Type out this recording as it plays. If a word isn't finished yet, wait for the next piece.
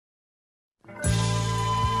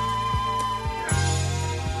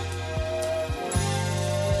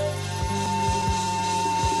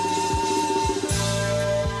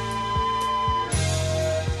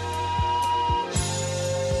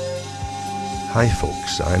Hi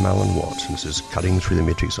folks, I'm Alan Watt, and this is Cutting Through the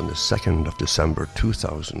Matrix on the 2nd of December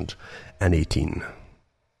 2018.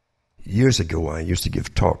 Years ago I used to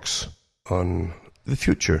give talks on the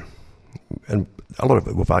future, and a lot of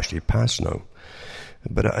it we've actually passed now.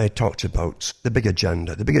 But I talked about the big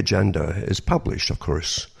agenda. The big agenda is published, of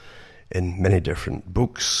course, in many different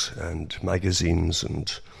books and magazines and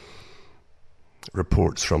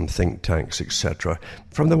reports from think tanks, etc.,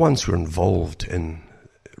 from the ones who are involved in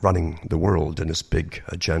running the world in this big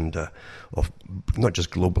agenda of not just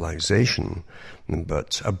globalization,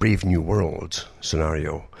 but a brave new world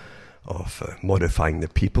scenario of modifying the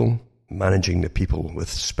people, managing the people with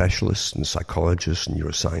specialists and psychologists and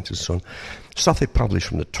neuroscientists and so on. Stuff they publish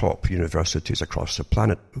from the top universities across the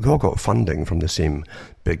planet, who all got funding from the same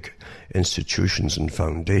big institutions and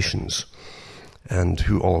foundations, and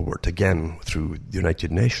who all worked again through the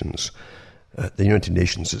United Nations. The United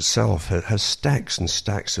Nations itself has stacks and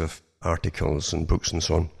stacks of articles and books and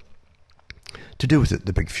so on to do with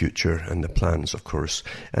the big future and the plans, of course.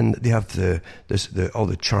 And they have all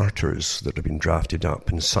the charters that have been drafted up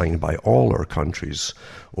and signed by all our countries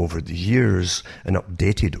over the years and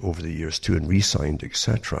updated over the years too, and re-signed,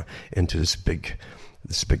 etc., into this big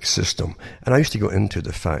system. And I used to go into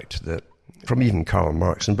the fact that from even Karl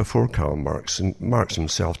Marx and before Karl Marx, and Marx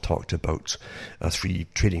himself talked about a three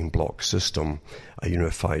trading bloc system, a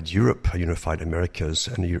unified Europe, a unified Americas,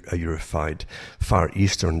 and a unified Far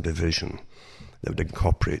Eastern division that would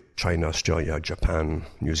incorporate China, Australia, Japan,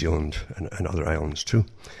 New Zealand, and other islands too.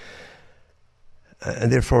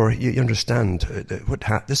 And therefore, you understand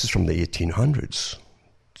that this is from the 1800s.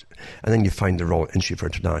 And then you find the Royal Institute for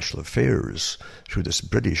International Affairs through this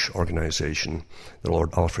British organisation, the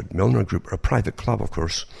Lord Alfred Milner Group, a private club, of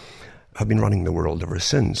course, have been running the world ever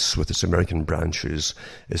since with its American branches,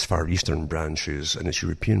 its Far Eastern branches, and its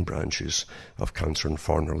European branches of Council on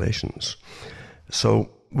Foreign Relations.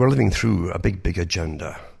 So we're living through a big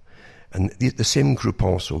agenda. And the same group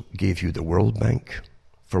also gave you the World Bank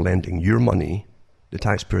for lending your money, the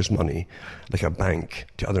taxpayers' money, like a bank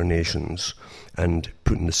to other nations, and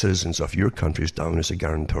putting the citizens of your countries down as the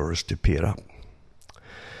guarantors to pay it up.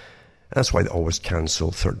 That's why they always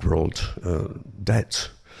cancel third world debt,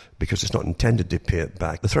 because it's not intended to pay it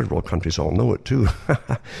back. The third world countries all know it too,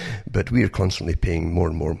 but we are constantly paying more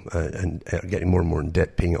and more and getting more and more in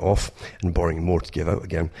debt, paying it off and borrowing more to give out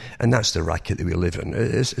again. And that's the racket that we live in.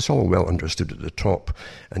 It's all well understood at the top,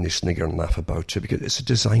 and they snigger and laugh about it because it's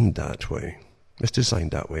designed that way. It's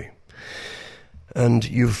designed that way. And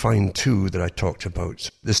you find, too, that I talked about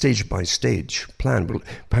the stage-by-stage plan,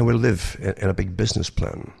 how we live in a big business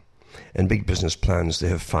plan. In big business plans, they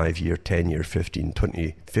have 5-year, 10-year, 15,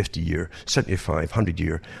 20, 50-year, 75,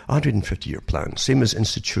 100-year, 150-year plans, same as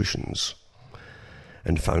institutions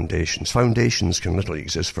and foundations. Foundations can literally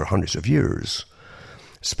exist for hundreds of years,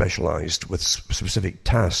 specialized with specific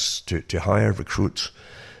tasks to hire, recruit,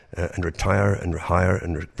 and retire and hire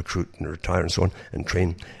and recruit and retire and so on and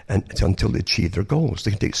train until they achieve their goals.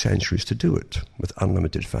 They can take centuries to do it with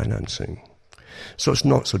unlimited financing. So it's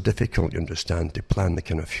not so difficult, you understand, to plan the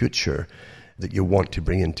kind of future that you want to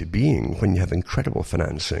bring into being when you have incredible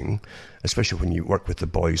financing, especially when you work with the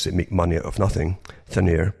boys that make money out of nothing, thin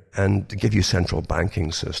air, and give you central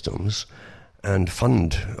banking systems and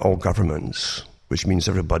fund all governments, which means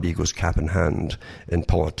everybody goes cap in hand in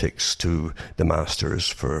politics to the masters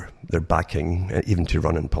for their backing, even to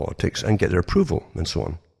run in politics, and get their approval, and so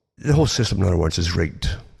on. The whole system, in other words, is rigged.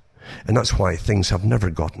 And that's why things have never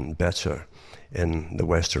gotten better in the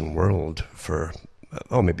Western world for,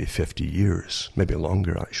 maybe 50 years, maybe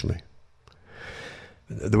longer, actually.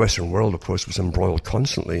 The Western world, of course, was embroiled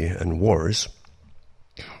constantly in wars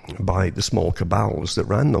by the small cabals that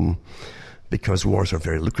ran them, because wars are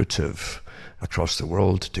very lucrative across the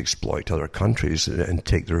world to exploit other countries and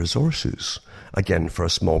take the resources, again, for a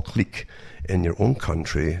small clique in your own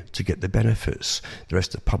country to get the benefits. The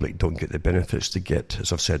rest of the public don't get the benefits. To get,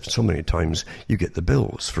 as I've said so many times, you get the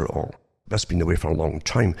bills for it all. That's been the way for a long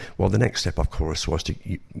time. Well, the next step, of course, was to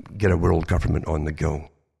get a world government on the go.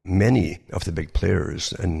 Many of the big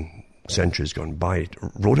players in centuries gone by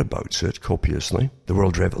wrote about it copiously. The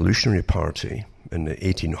World Revolutionary Party in the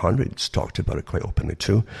 1800s talked about it quite openly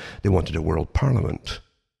too. They wanted a world parliament.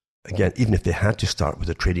 Again, even if they had to start with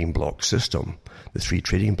a trading bloc system, the three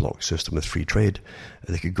trading bloc system with free trade,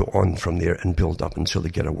 they could go on from there and build up until they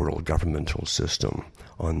get a world governmental system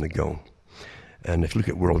on the go. And if you look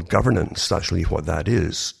at world governance, that's really what that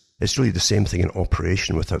is. It's really the same thing in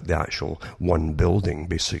operation without the actual one building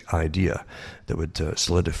basic idea that would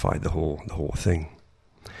solidify the whole thing.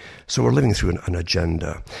 So we're living through an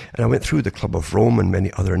agenda. And I went through the Club of Rome and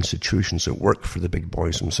many other institutions that work for the big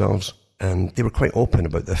boys themselves. And they were quite open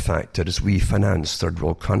about the fact that as we finance third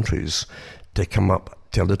world countries to come up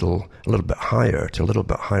to a little bit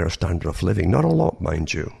higher standard of living, not a lot,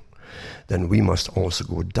 mind you, then we must also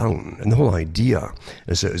go down. And the whole idea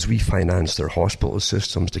is that as we finance their hospital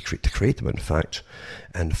systems to create them, in fact,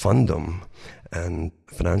 and fund them and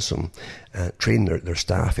finance them, train their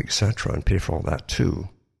staff, etc., and pay for all that too,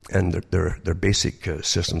 and their basic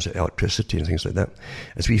systems of electricity and things like that,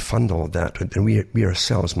 as we fund all of that, then we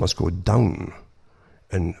ourselves must go down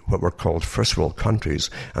in what were called first world countries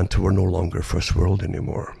until we're no longer first world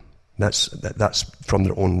anymore. That's from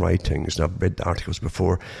their own writings, and I've read the articles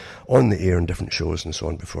before on the air in different shows and so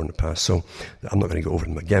on before in the past, so I'm not going to go over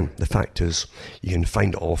them again. The fact is, you can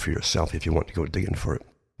find it all for yourself if you want to go digging for it.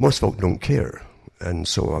 Most folk don't care, and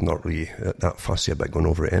so I'm not really that fussy about going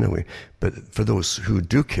over it anyway. But for those who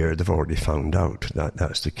do care, they've already found out that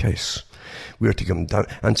that's the case. We are to come down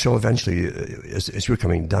until eventually, as we're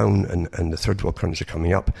coming down and the third world countries are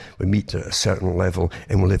coming up, we meet at a certain level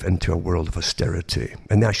and we live into a world of austerity.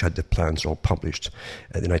 And they actually had the plans all published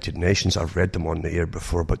at the United Nations. I've read them on the air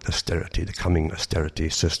before about the austerity, the coming austerity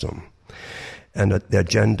system. And the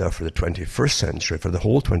agenda for the 21st century, for the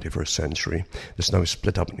whole 21st century, is now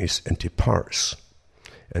split up into parts.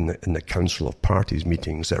 In the Council of Parties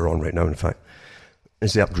meetings that are on right now, in fact,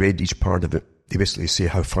 as they upgrade each part of it, they basically say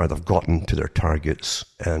how far they've gotten to their targets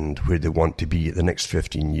and where they want to be the next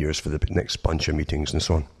 15 years for the next bunch of meetings and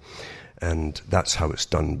so on. And that's how it's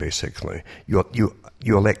done, basically. You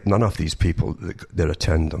elect none of these people that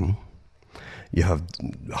attend them. You have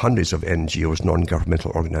hundreds of NGOs,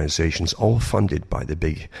 non-governmental organizations, all funded by the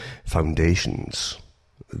big foundations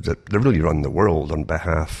that really run the world on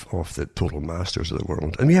behalf of the total masters of the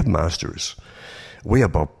world. And we have masters way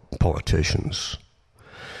above politicians.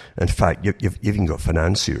 In fact, you've even got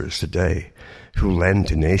financiers today who lend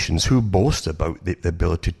to nations who boast about the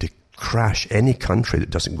ability to crash any country that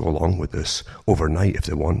doesn't go along with this overnight if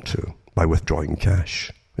they want to, by withdrawing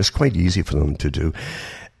cash. It's quite easy for them to do.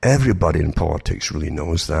 Everybody in politics really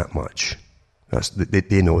knows that much.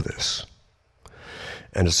 They know this.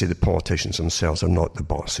 And I say the politicians themselves are not the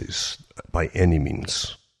bosses by any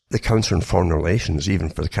means. The Council on Foreign Relations, even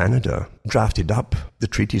for Canada, drafted up the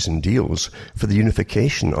treaties and deals for the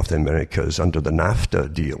unification of the Americas under the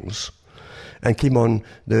NAFTA deals, and came on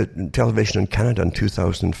the television in Canada in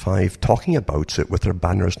 2005 talking about it with their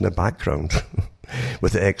banners in the background,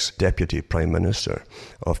 with the ex-Deputy Prime Minister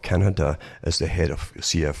of Canada as the head of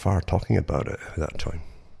CFR talking about it at that time.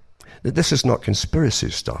 This is not conspiracy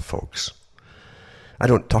stuff, folks. I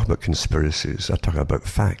don't talk about conspiracies, I talk about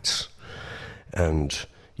facts. And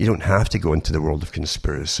you don't have to go into the world of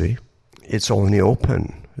conspiracy. It's all in the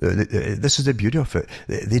open. This is the beauty of it.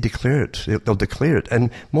 They declare it. They'll declare it. And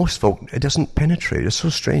most folk, it doesn't penetrate. It's so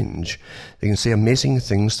strange. They can say amazing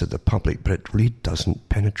things to the public, but it really doesn't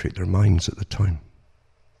penetrate their minds at the time.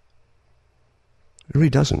 It really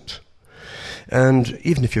doesn't. And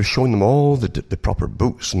even if you're showing them all the proper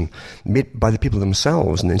books and made by the people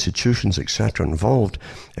themselves and the institutions, etc., involved,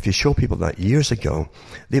 if you show people that years ago,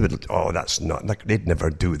 they would, they'd never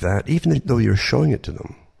do that, even though you're showing it to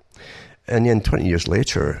them. And then 20 years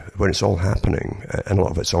later, when it's all happening, and a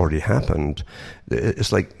lot of it's already happened,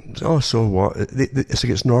 it's like, oh, so what? It's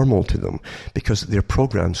like it's normal to them, because they're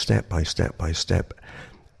programmed step by step by step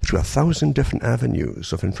through 1,000 different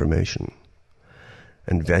avenues of information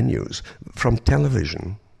and venues, from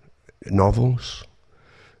television, novels,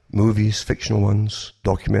 movies, fictional ones,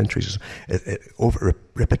 documentaries, over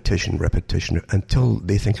repetition, until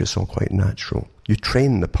they think it's all quite natural. You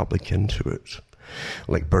train the public into it.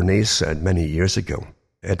 Like Bernays said many years ago,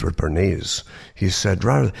 Edward Bernays, he said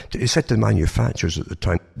to the manufacturers at the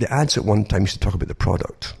time, the ads at one time used to talk about the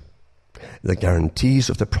product, the guarantees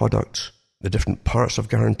of the product, the different parts of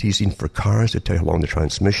guarantees, even for cars, they tell you how long the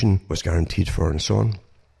transmission was guaranteed for and so on.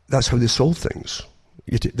 That's how they sold things.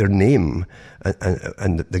 Their name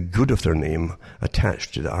and the good of their name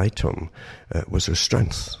attached to the item was their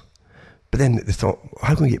strength. But then they thought,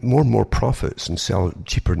 how can we get more and more profits and sell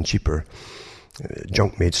cheaper and cheaper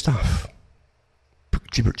junk-made stuff? Put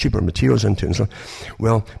cheaper materials into it and so on.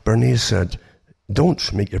 Well, Bernays said,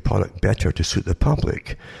 don't make your product better to suit the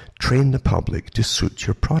public. Train the public to suit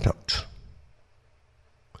your product.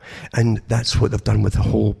 And that's what they've done with the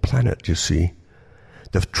whole planet, you see.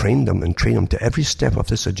 They've trained them to every step of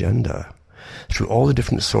this agenda through all the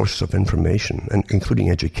different sources of information, and including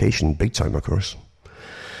education, big time, of course.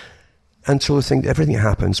 And so they think everything that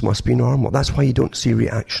happens must be normal. That's why you don't see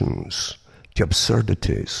reactions to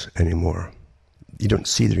absurdities anymore. You don't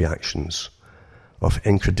see the reactions of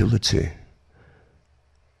incredulity.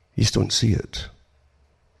 You just don't see it.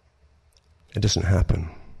 It doesn't happen.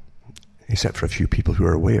 except for a few people who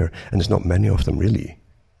are aware, and there's not many of them really.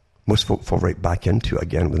 Most folk fall right back into it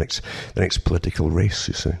again with the next political race,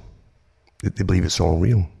 you see. They believe it's all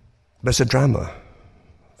real. But it's a drama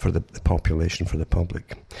for the population, for the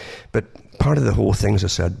public. But part of the whole thing, as I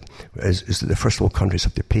said, is that the first world countries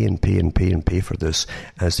have to pay and pay and pay and pay for this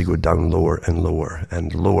as they go down lower and lower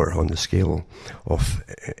and lower on the scale of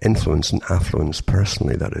influence and affluence,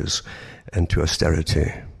 personally, that is, into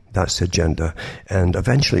austerity. That's the agenda. And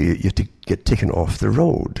eventually you have to get taken off the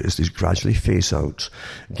road as these gradually phase out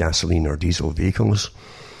gasoline or diesel vehicles.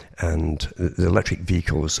 And the electric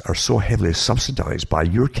vehicles are so heavily subsidized by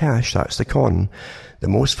your cash, that's the con, that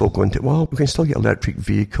most folk go into, well, we can still get electric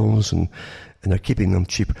vehicles and they're keeping them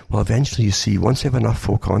cheap. Well, eventually you see, once they have enough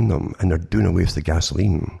folk on them and they're doing away with the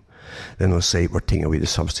gasoline, then they'll say, we're taking away the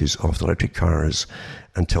subsidies of the electric cars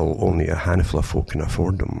until only a handful of folk can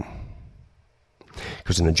afford them.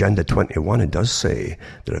 Because in Agenda 21, it does say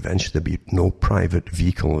that eventually there'll be no private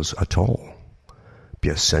vehicles at all. Be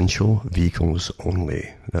essential vehicles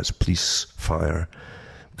only. That's police, fire,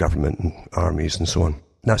 government, and armies, and so on.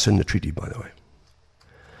 That's in the treaty, by the way.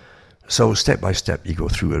 So step by step, you go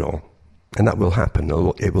through it all. And that will happen.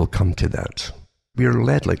 It will come to that. We are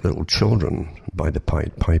led like little children by the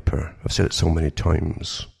Pied Piper. I've said it so many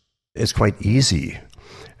times. It's quite easy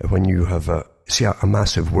when you have a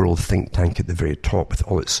massive world think tank at the very top with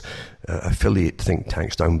all its affiliate think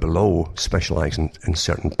tanks down below, specializing in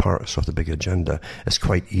certain parts of the big agenda. It's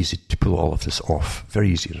quite easy to pull all of this off. Very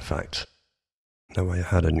easy, in fact. Now, I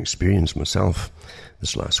had an experience myself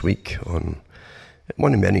this last week on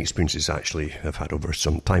one of many experiences actually I've had over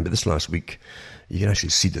some time, but this last week you can actually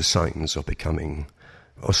see the signs of becoming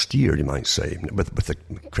austere, you might say, with the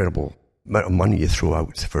incredible amount of money you throw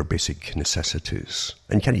out for basic necessities.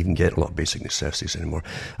 And you can't even get a lot of basic necessities anymore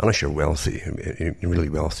unless you're wealthy. You're really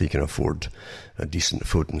wealthy, you can afford decent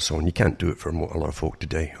food and so on. You can't do it for a lot of folk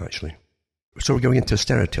today, actually. So we're going into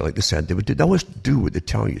austerity, like they said. They always do what they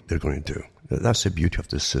tell you they're going to do. That's the beauty of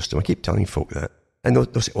this system. I keep telling folk that. And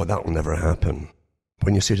they'll say, oh, that will never happen.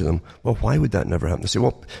 When you say to them, well, why would that never happen? They say,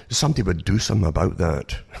 well, somebody would do something about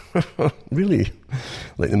that. Really?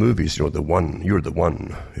 Like the movies, the one, you're the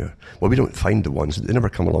one. Yeah. Well, we don't find the ones. They never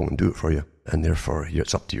come along and do it for you. And therefore,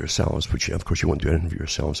 it's up to yourselves, which, of course, you won't do anything for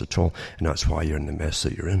yourselves at all. And that's why you're in the mess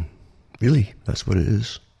that you're in. Really? That's what it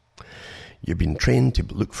is. You've been trained to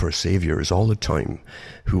look for saviors all the time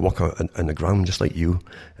who walk out on the ground just like you,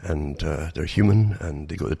 and they're human, and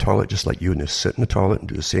they go to the toilet just like you, and they sit in the toilet and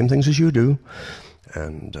do the same things as you do.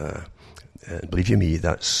 And believe you me,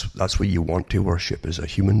 that's what you want to worship, as a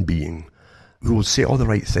human being who will say all the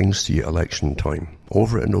right things to you election time,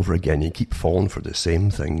 over and over again. You keep falling for the same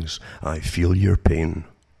things. I feel your pain.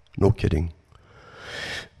 No kidding.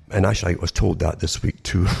 And actually, I was told that this week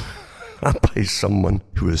too, by someone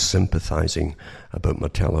who is sympathizing about my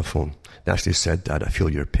telephone. They actually said that, I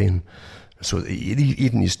feel your pain. So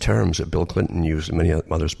even these terms that Bill Clinton used and many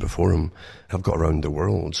others before him have got around the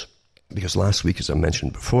world. Because last week, as I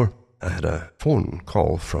mentioned before, I had a phone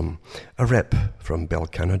call from a rep from Bell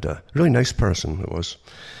Canada. A really nice person it was.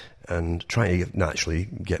 And trying to naturally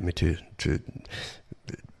get me to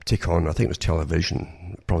take on, I think it was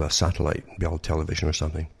television, probably a satellite, Bell television or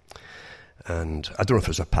something. And I don't know if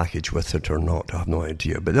there's a package with it or not. I have no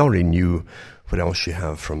idea. But they already knew what else you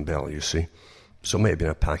have from Bell, you see. So it may have been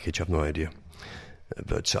a package, I have no idea.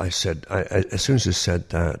 But I said, as soon as they said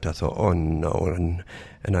that, I thought, oh no.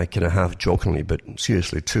 And I kind of half jokingly, but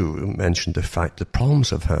seriously too, mentioned the fact, the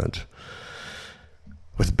problems I've had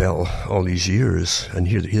with Bell all these years. And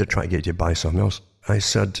here they're trying to get you to buy something else. I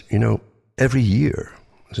said, every year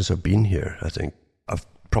since I've been here, I think, I've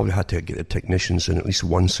probably had to get the technicians in at least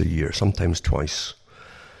once a year, sometimes twice,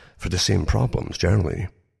 for the same problems, generally.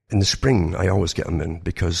 In the spring, I always get them in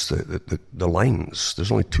because the lines,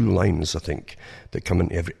 there's only 2 lines, I think, that come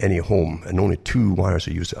in any home, and only 2 wires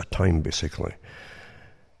are used at a time, basically.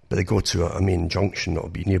 But they go to a main junction that will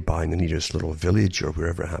be nearby in the nearest little village or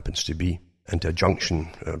wherever it happens to be, and to a junction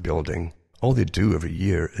building. All they do every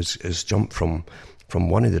year is jump from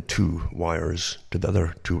one of the 2 wires to the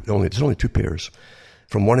other 2. There's only 2 pairs.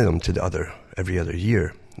 From one of them to the other every other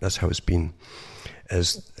year. That's how it's been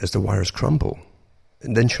as the wires crumble.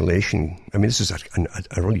 And the insulation, this is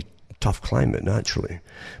a really tough climate naturally,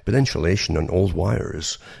 but insulation on old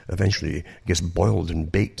wires eventually gets boiled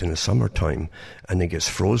and baked in the summertime, and it gets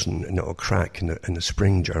frozen and it'll crack in the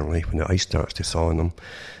spring generally when the ice starts to thaw in them,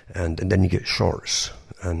 and then you get shorts,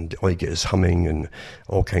 and all you get is humming and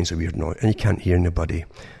all kinds of weird noise, and you can't hear anybody.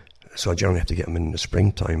 So I generally have to get them in the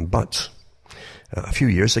springtime. But a few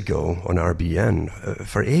years ago on RBN,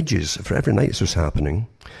 for ages, for every night this was happening,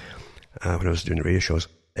 when I was doing the radio shows,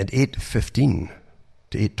 at 8:15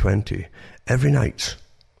 to 8:20, every night,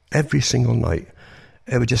 every single night,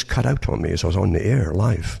 it would just cut out on me as I was on the air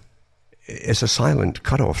live. It's a silent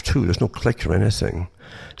cut-off too. There's no click or anything.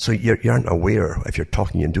 So you aren't aware, if you're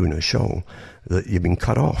talking and doing a show, that you've been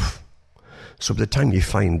cut off. So by the time you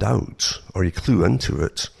find out, or you clue into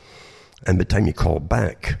it, and by the time you call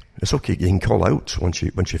back, it's okay, you can call out once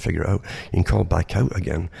you figure it out. You can call back out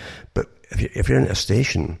again. But if you're in a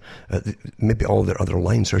station, maybe all their other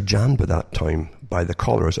lines are jammed by that time by the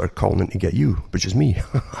callers are calling in to get you, which is me.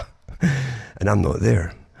 And I'm not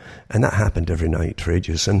there. And that happened every night for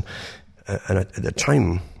ages. And at the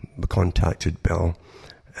time, we contacted Bell,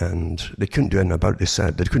 and they couldn't do anything about it. They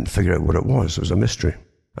said they couldn't figure out what it was. It was a mystery.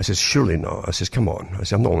 I said, surely not. I said, come on. I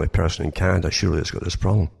said, I'm not the only person in Canada, surely that's got this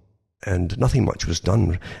problem. And nothing much was done.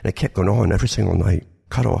 And it kept going on every single night.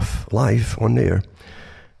 Cut off, live, on the air,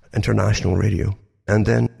 international radio. And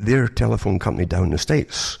then their telephone company down in the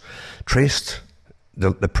States traced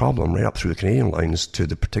the problem right up through the Canadian lines to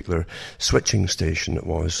the particular switching station it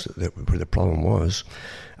was, where the problem was.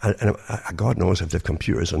 And God knows if they have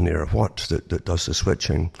computers in there or what that does the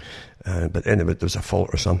switching. But anyway, there was a fault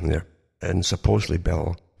or something there. And supposedly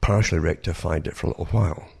Bell partially rectified it for a little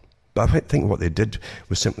while. But I think what they did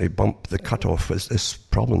was simply bump the cutoff with this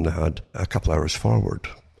problem they had a couple hours forward.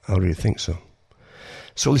 I really think so.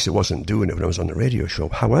 So at least it wasn't doing it when I was on the radio show.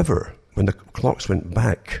 However, when the clocks went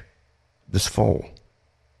back this fall,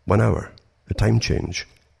 1 hour, the time change,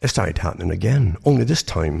 it started happening again. Only this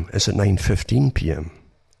time it's at 9:15 p.m.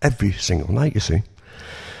 every single night, you see.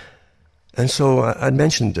 And so I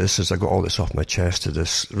mentioned this as I got all this off my chest to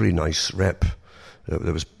this really nice rep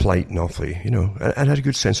that was polite and awfully, and had a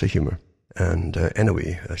good sense of humour. And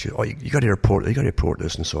anyway, she said, you got to report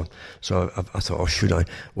this and so on. So I thought, oh, should I?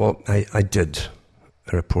 Well, I did.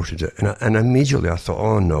 I reported it. And immediately I thought,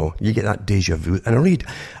 oh no, you get that deja vu. And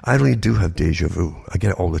I really do have deja vu. I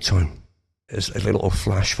get it all the time. It's like little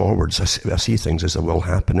flash forwards. I see things as they will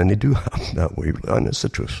happen, and they do happen that way. And it's the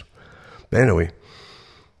truth. But anyway,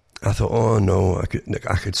 I thought, oh no,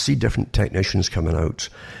 I could see different technicians coming out,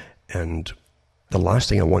 and the last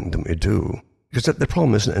thing I wanted them to do, because the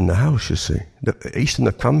problem isn't in the house, you see. Each time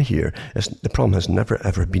they've come here, the problem has never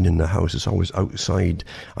ever been in the house. It's always outside,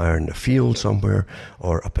 either in the field somewhere,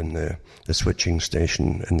 or up in the switching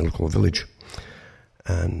station in the local village.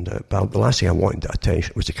 And but the last thing I wanted to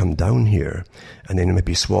attach was to come down here, and then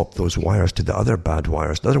maybe swap those wires to the other bad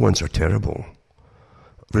wires. The other ones are terrible.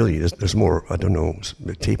 Really, there's more, I don't know,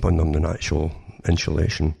 tape on them than actual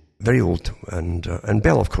insulation. Very old. And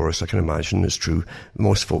Bell, of course, I can imagine, is true.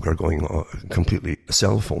 Most folk are going completely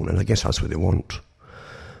cell phone, and I guess that's what they want.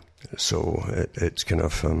 So it kind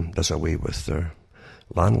of does away with their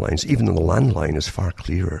landlines, even though the landline is far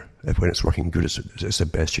clearer. When it's working good, it's the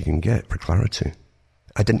best you can get for clarity.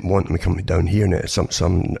 I didn't want them to come down here. And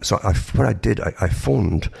what I did, I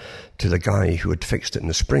phoned to the guy who had fixed it in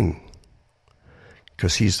the spring,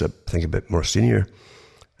 because he's, I think, a bit more senior,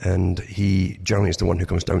 and he generally is the one who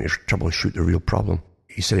comes down to troubleshoot the real problem.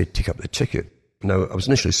 He said he'd take up the ticket. Now, I was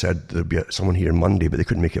initially said there'd be someone here Monday, but they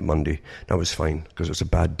couldn't make it Monday. That was fine, because it was a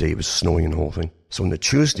bad day. It was snowing and the whole thing. So on the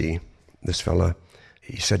Tuesday, this fella,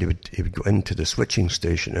 he said he would go into the switching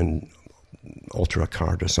station and alter a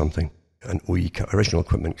card or something, an OE original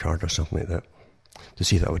equipment card or something like that, to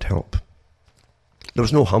see if that would help. There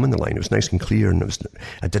was no hum in the line. It was nice and clear, and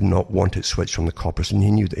I did not want it switched from the coppers, and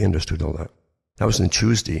he understood all that. That was on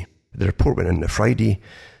Tuesday. The report went in on the Friday.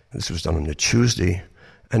 This was done on the Tuesday,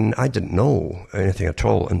 and I didn't know anything at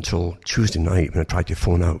all until Tuesday night when I tried to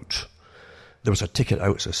phone out. There was a ticket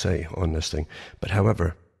out, as I say, on this thing. But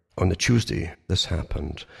however, on the Tuesday, this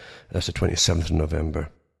happened. That's the 27th of November.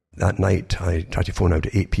 That night, I tried to phone out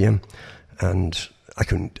at 8 p.m., and I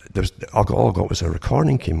couldn't. All I got was a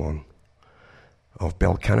recording came on of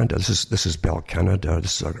Bell Canada. This is Bell Canada.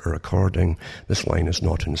 This is a recording. This line is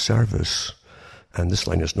not in service, and this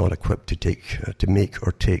line is not equipped to make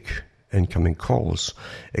or take incoming calls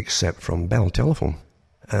except from Bell Telephone.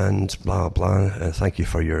 And blah blah. Thank you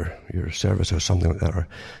for your service or something like that, or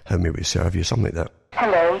how may we serve you, something like that.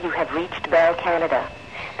 Hello, you have reached Bell Canada.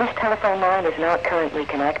 This telephone line is not currently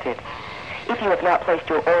connected. If you have not placed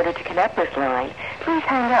your order to connect this line, please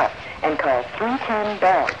hang up and call 310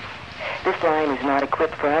 Bell. This line is not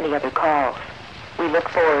equipped for any other calls. We look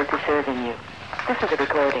forward to serving you. This is a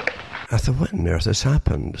recording. I thought, what on earth has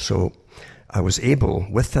happened? So I was able,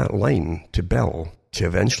 with that line to Bell, to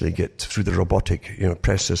eventually get through the robotic,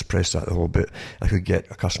 press this, press that, the whole bit. I could get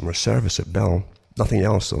a customer service at Bell. Nothing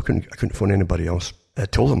else, though. I couldn't phone anybody else. I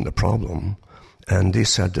told them the problem, and they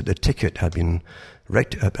said that the ticket had been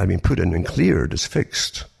put in and cleared as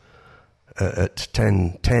fixed. at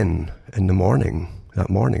 10:10 in the morning, that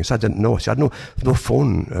morning. So I didn't know. So I had no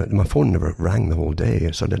phone. My phone never rang the whole day,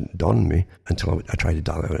 so it didn't dawn on me until I tried to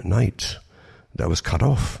dial it out at night that I was cut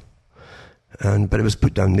off. But it was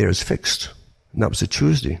put down there as fixed, and that was a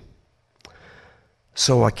Tuesday.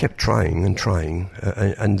 So I kept trying and trying,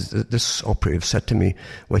 and this operative said to me,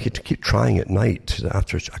 well, you could keep trying at night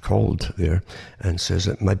after I called there, and says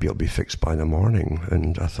that maybe it'll be fixed by the morning.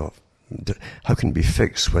 And I thought, how can it be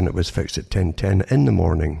fixed when it was fixed at 10:10 in the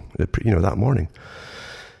morning, that morning?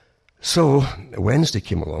 So Wednesday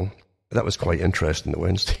came along. That was quite interesting, the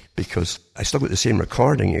Wednesday, because I still got the same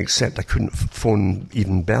recording, except I couldn't phone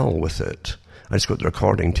even Bell with it. I just got the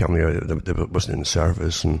recording telling me that it wasn't in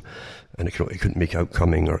service, and it couldn't make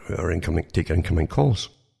outgoing or incoming, take incoming calls.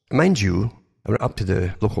 Mind you, I went up to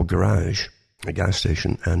the local garage, a gas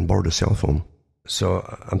station, and borrowed a cell phone. So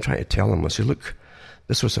I'm trying to tell them, I said, look,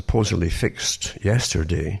 this was supposedly fixed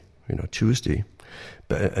yesterday, Tuesday,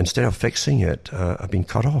 but instead of fixing it, I've been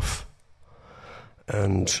cut off.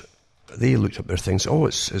 And they looked up their things. Oh,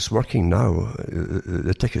 it's working now.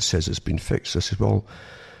 The ticket says it's been fixed. I said, well,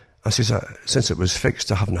 since it was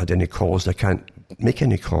fixed, I haven't had any calls, and I can't make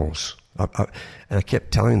any calls. And I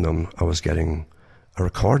kept telling them I was getting a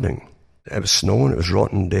recording. It was snowing, it was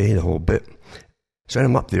rotten day, the whole bit. So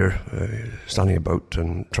I'm up there, standing about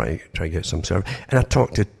and try to get some service. And I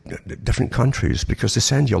talked to different countries, because they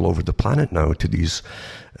send you all over the planet now to these,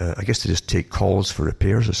 I guess they just take calls for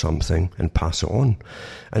repairs or something and pass it on.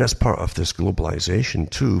 And that's part of this globalization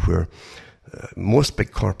too, where most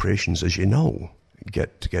big corporations, as you know,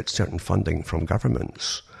 get certain funding from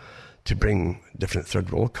governments to bring different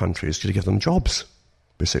third world countries to give them jobs,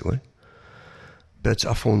 basically. But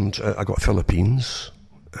I got Philippines,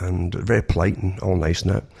 and very polite and all nice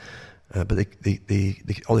and that. But they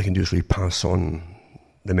all they can do is really pass on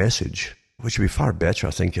the message, which would be far better,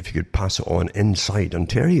 I think, if you could pass it on inside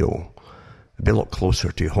Ontario. It'd be a lot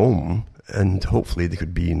closer to home, and hopefully they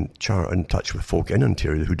could be in touch with folk in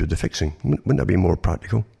Ontario who do the fixing. Wouldn't that be more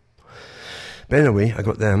practical? But anyway, I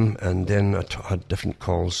got them, and then I had different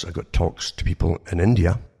calls. I got talks to people in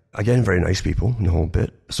India. Again, very nice people in the whole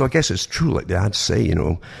bit. So I guess it's true, like the ads say,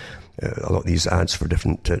 a lot of these ads for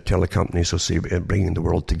different telecompanies will say bringing the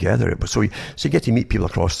world together. So you get to meet people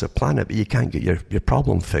across the planet, but you can't get your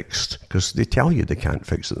problem fixed, because they tell you they can't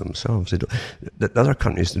fix it themselves. The other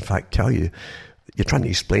countries, in fact, tell you, you're trying to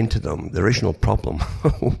explain to them the original problem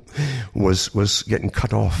was getting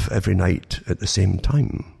cut off every night at the same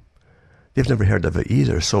time. They've never heard of it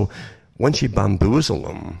either. So once you bamboozle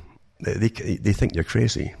them, they think you're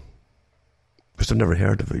crazy, because they've never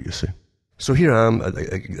heard of it, you see. So here I am at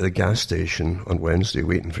the gas station on Wednesday,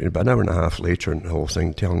 waiting for about an hour and a half later, and the whole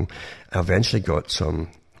thing, I eventually got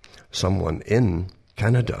someone in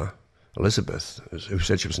Canada, Elizabeth, who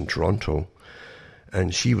said she was in Toronto,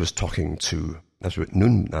 and she was talking to, that's about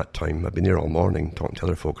noon that time, I've been there all morning talking to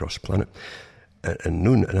other folk across the planet, at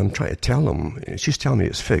noon, and I'm trying to tell them, she's telling me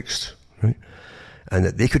it's fixed, right? And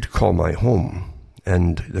that they could call my home,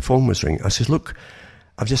 and the phone was ringing. I said, look,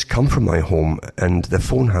 I've just come from my home, and the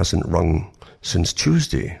phone hasn't rung since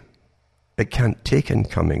Tuesday. It can't take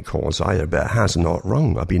incoming calls either, but it has not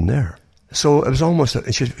rung. I've been there. So it was almost,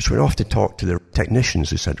 she went off to talk to the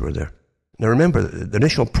technicians who said were there. Now remember, the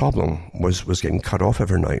initial problem was getting cut off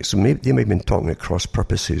every night, so maybe they may have been talking at cross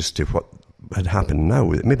purposes to what had happened now.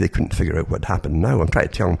 Maybe they couldn't figure out what happened now. I'm trying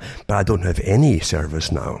to tell them, but I don't have any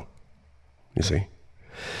service now, you see.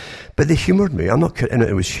 But they humoured me. I'm not kidding,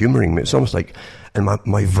 it was humouring me. It's almost like, and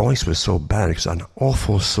my voice was so bad because I had an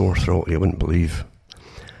awful sore throat you wouldn't believe.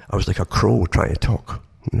 I was like a crow trying to talk,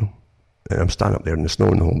 And I'm standing up there in the snow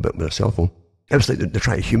and the whole bit with a cell phone. It was like they're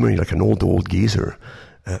trying to humour me like an old geezer.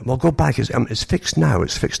 Well, go back. It's fixed now.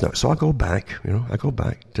 It's fixed now. So I go back, I go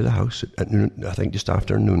back to the house at noon, I think just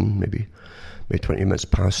after noon, maybe 20 minutes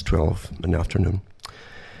past 12 in the afternoon.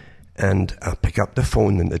 And I pick up the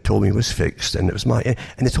phone, and they told me it was fixed, and it was and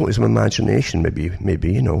they told me it was my imagination, maybe,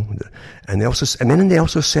 And they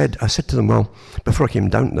also said, I said to them, well, before I came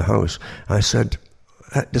down to the house, I said,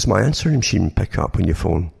 does my answering machine pick up when you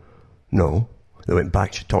phone? No. They went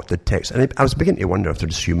back, she talked to the text, and I was beginning to wonder if they're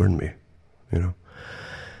just humouring me,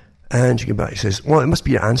 And she came back, she says, well, it must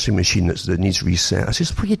be your answering machine that needs reset. I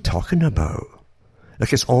says, what are you talking about?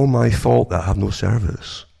 Like it's all my fault that I have no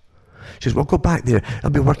service. She says, well, go back there.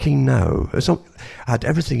 I'll be working now. I had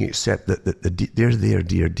everything except the dear,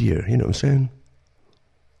 dear. You know what I'm saying?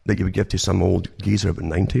 That you would give to some old geezer about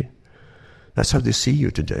 90. That's how they see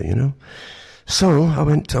you today, So I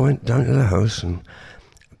went down to the house and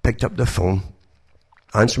picked up the phone.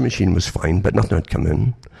 Answer machine was fine, but nothing had come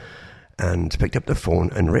in. And picked up the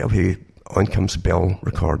phone, and right away, on comes Bell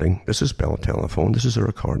recording. This is Bell Telephone. This is a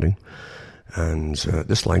recording. And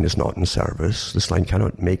this line is not in service. This line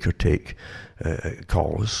cannot make or take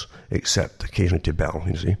calls, except occasionally to Bell,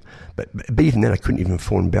 you see. But even then, I couldn't even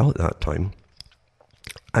phone Bell at that time.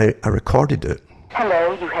 I recorded it.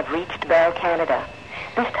 Hello, you have reached Bell Canada.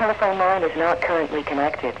 This telephone line is not currently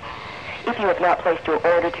connected. If you have not placed your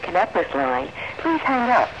order to connect this line, please hang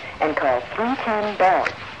up and call 310 Bell.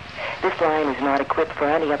 This line is not equipped for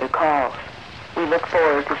any other calls. We look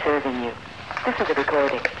forward to serving you. This is a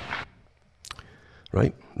recording.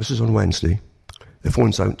 Right, this is on Wednesday. The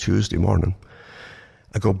phone's out Tuesday morning.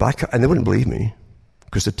 I go back, and they wouldn't believe me,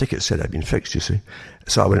 because the ticket said I'd been fixed, you see.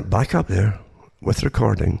 So I went back up there with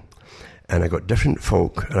recording, and I got different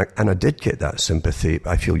folk, and I did get that sympathy.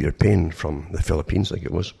 I feel your pain from the Philippines, like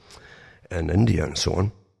it was, and India and so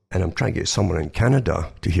on. And I'm trying to get someone in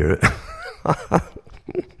Canada to hear it.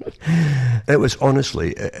 It was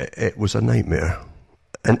honestly, it was a nightmare.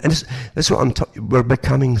 And that's what we're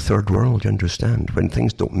becoming third world, you understand, when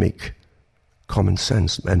things don't make common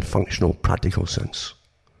sense and functional, practical sense.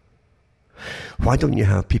 Why don't you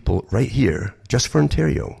have people right here, just for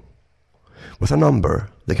Ontario, with a number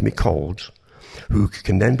that can be called, who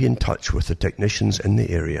can then be in touch with the technicians in the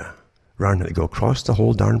area, rather than to go across the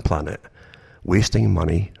whole darn planet, wasting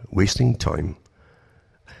money, wasting time.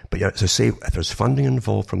 But yet, as I say, if there's funding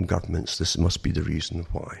involved from governments, this must be the reason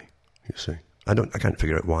why, you see. I can't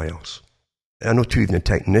figure out why else. I know too, even the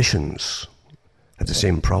technicians have the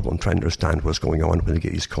same problem trying to understand what's going on when they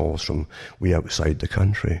get these calls from way outside the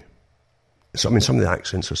country. So, I mean, some of the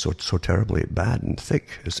accents are so terribly bad and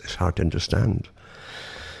thick, it's hard to understand.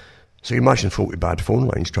 So you imagine folk with bad phone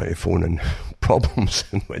lines trying to phone in problems,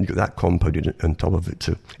 and when you get that compounded on top of it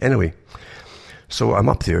too. Anyway, so I'm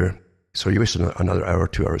up there. So you waste another hour,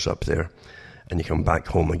 2 hours up there, and you come back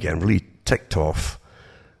home again, really ticked off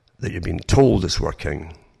that you've been told it's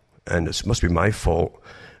working, and it must be my fault,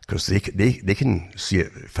 because they can see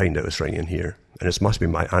it, find out it's ringing here, and it must be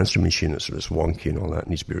my answering machine that's wonky and all that,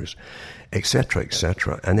 needs to be, etc.,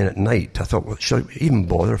 etc. And then at night, I thought, well, should I even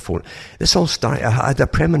bother phone? This all started, I had a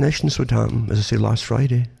premonition this would happen, as I say, last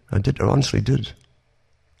Friday. I honestly did.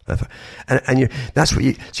 And that's what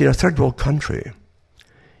you see, in a third world country,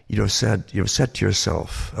 you've said to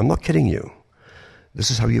yourself, I'm not kidding you, this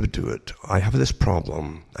is how you would do it. I have this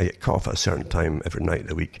problem. I get cut off at a certain time every night of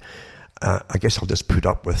the week. I guess I'll just put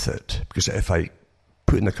up with it, because if I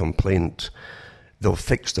put in a complaint, they'll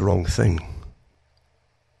fix the wrong thing.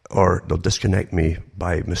 Or they'll disconnect me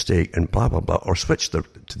by mistake and blah, blah, blah. Or switch to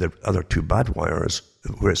the other two bad wires,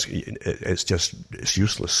 where it's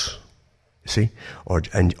useless. You see?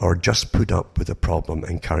 Or just put up with the problem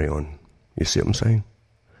and carry on. You see what I'm saying?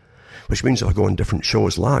 Which means if I go on different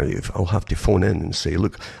shows live, I'll have to phone in and say,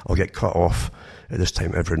 look, I'll get cut off at this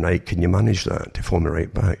time every night. Can you manage that to phone me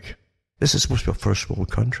right back? This is supposed to be a first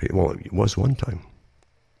world country. Well, it was one time.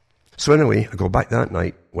 So anyway, I go back that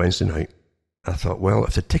night, Wednesday night. I thought, well,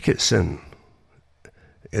 if the ticket's in,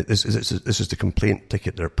 this is the complaint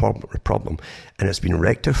ticket, their problem, and it's been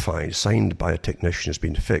rectified, signed by a technician, it's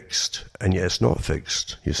been fixed, and yet it's not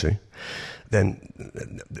fixed, you see,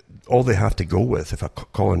 then all they have to go with, if I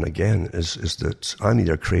call in again, is that I'm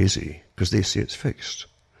either crazy, because they say it's fixed.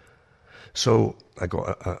 So I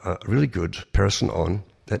got a really good person on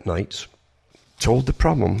that night, told the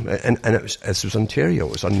problem, and it was Ontario.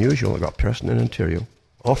 It was unusual. I got a person in Ontario,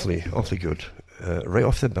 awfully good, right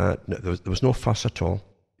off the bat. There was no fuss at all.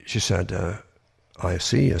 She said, I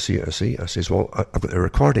see. I says, well, I've got a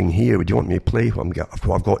recording here. Would you want me to play what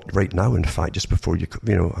I've got right now, in fact, just before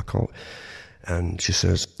I call? And she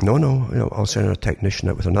says, no, I'll send a technician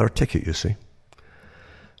out with another ticket, you see.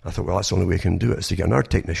 I thought, well, that's the only way I can do it, is to get another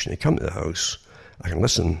technician to come to the house. I can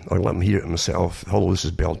listen, or let him hear it himself. Hello, this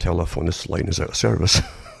is Bell Telephone, this line is out of service.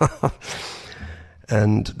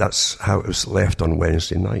 And that's how it was left on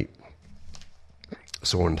Wednesday night.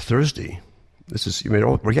 So on Thursday,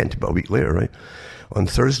 we're getting to about a week later, right? On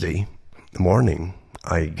Thursday morning,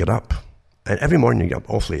 I get up. And every morning you get up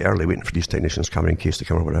awfully early, waiting for these technicians coming in case they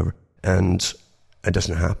come or whatever. And it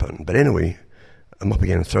doesn't happen. But anyway, I'm up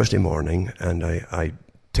again Thursday morning, and I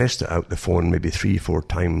test it out, the phone, maybe 3-4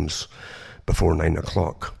 times before 9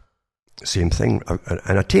 o'clock. Same thing.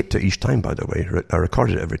 And I taped it each time, by the way. I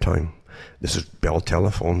recorded it every time. This is Bell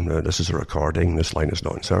Telephone. This is a recording. This line is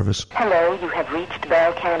not in service. Hello, you have reached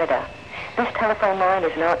Bell Canada. This telephone line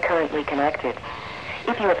is not currently connected.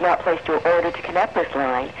 If you have not placed your order to connect this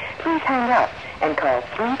line, please hang up and call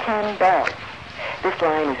 310 Bell. This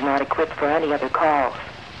line is not equipped for any other calls.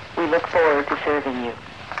 We look forward to serving you.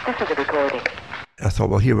 This is a recording. I thought,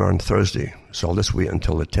 well, here we are on Thursday, so I'll just wait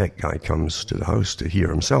until the tech guy comes to the house to hear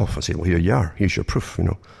himself. I said, well, here you are. Here's your proof,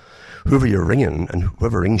 Whoever you're ringing and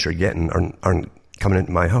whoever rings you're getting aren't coming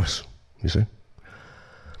into my house, you see.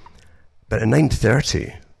 But at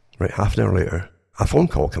 9:30, right, half an hour later, a phone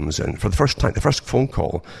call comes in for the first time, the first phone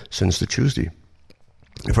call since the Tuesday.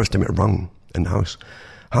 The first time it rung in the house.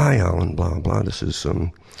 Hi, Alan, blah, blah. This is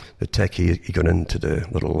the techie. He got into the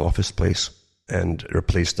little office place and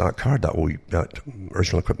replaced that card, that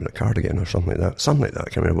original equipment card again, or something like that. Something like that, I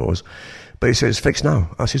can't remember what it was. But he says, it's fixed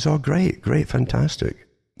now. I says, oh, great, fantastic.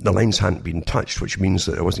 The lines hadn't been touched, which means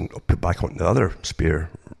that it wasn't put back on the other spare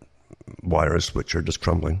wires, which are just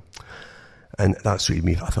crumbling. And that suited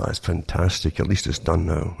me. I thought, that's fantastic. At least it's done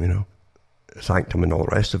now, Thanked him and all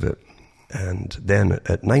the rest of it. And then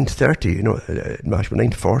at 9:30, it must be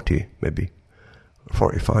 9:40, maybe,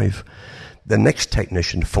 45, the next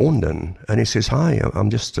technician phoned in, and he says, hi, I'm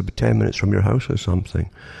just about 10 minutes from your house or something.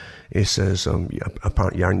 He says,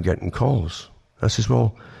 apparently you aren't getting calls. I says,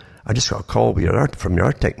 well, I just got a call from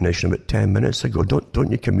your technician about 10 minutes ago.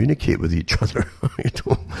 Don't you communicate with each other?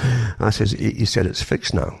 I says, he said it's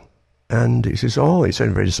fixed now. And he says, oh, he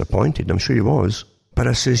sounded very disappointed. I'm sure he was. But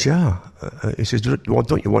I says, yeah. He says, well,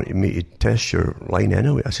 don't you want me to test your line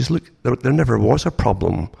anyway? I says, look, there never was a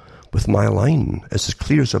problem with my line. It's as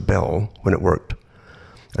clear as a bell when it worked,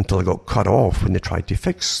 until it got cut off when they tried to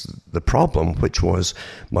fix the problem, which was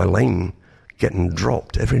my line getting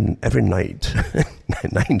dropped every night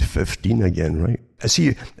at 9:15 again, right? I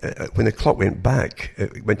see, when the clock went back,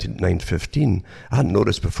 it went to 9:15. I hadn't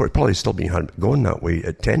noticed before. It probably still been going that way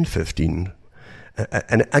at 10:15.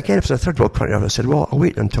 And again, if it's a third world country, I said, well, I'll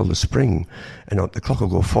wait until the spring, and the clock will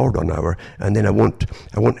go forward an hour, and then I won't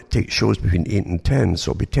take shows between 8 and 10,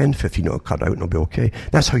 so it'll be 10:15, it'll cut out, and it'll be okay.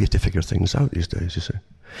 That's how you have to figure things out these days, you see.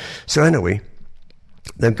 So anyway,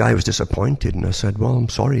 the guy was disappointed, and I said, well, I'm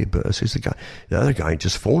sorry, but I says, the other guy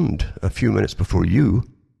just phoned a few minutes before you,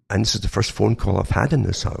 and this is the first phone call I've had in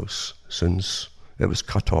this house since it was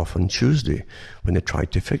cut off on Tuesday when they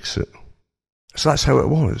tried to fix it. So that's how it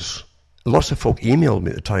was. Lots of folk emailed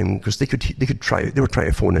me at the time because they were trying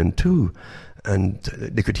to phone in too, and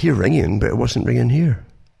they could hear ringing, but it wasn't ringing here.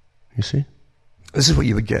 You see, this is what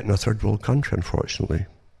you would get in a third world country, unfortunately.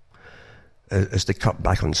 As they cut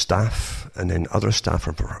back on staff, and then other staff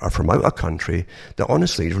are from out of country that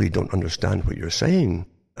honestly really don't understand what you're saying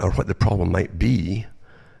or what the problem might be,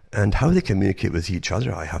 and how they communicate with each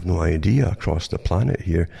other. I have no idea across the planet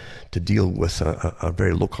here to deal with a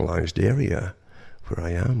very localized area where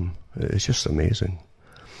I am. It's just amazing.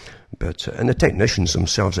 But and the technicians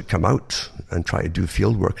themselves that come out and try to do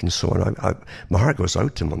field work and so on, my heart goes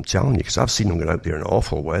out to them, I'm telling you, because I've seen them go out there in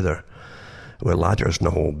awful weather with ladders and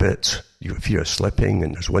the whole bit. You have fear of slipping,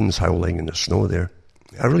 and there's winds howling and there's snow there.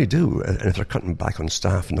 I really do. And if they're cutting back on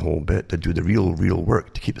staff and the whole bit to do the real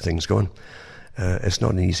work to keep things going, it's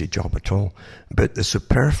not an easy job at all. But the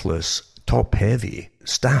superfluous, top-heavy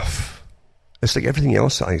staff, it's like everything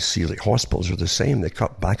else that I see, like hospitals are the same. They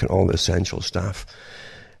cut back on all the essential staff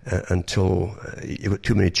until you've got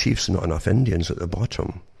too many chiefs and not enough Indians at the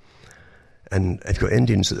bottom. And if you've got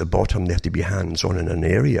Indians at the bottom, they have to be hands-on in an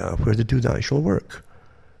area where they do the actual work.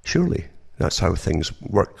 Surely. That's how things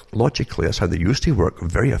work logically. That's how they used to work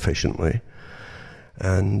very efficiently.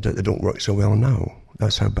 And they don't work so well now.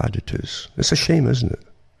 That's how bad it is. It's a shame, isn't it?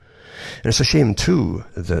 And it's a shame, too,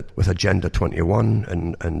 that with Agenda 21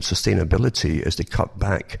 and sustainability, as they cut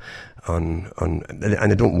back on and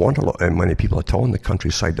they don't want many people at all in the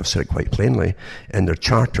countryside. They've said it quite plainly. And their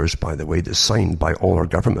charters, by the way, that's signed by all our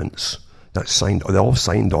governments. They all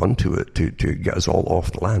signed on to it to get us all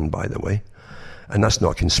off the land, by the way. And that's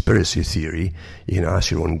not conspiracy theory. You can ask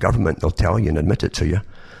your own government, they'll tell you and admit it to you.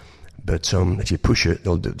 But if you push it,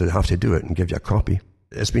 they'll have to do it and give you a copy.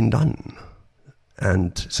 It's been done.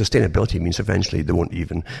 And sustainability means eventually they won't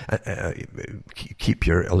even keep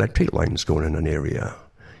your electric lines going in an area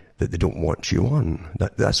that they don't want you on.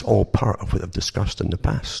 That's all part of what I've discussed in the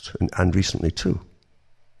past and recently too.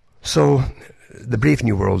 So the Brave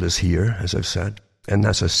New World is here, as I've said, and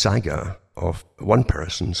that's a saga of one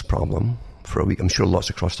person's problem for a week. I'm sure lots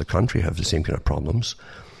across the country have the same kind of problems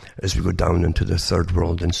as we go down into the third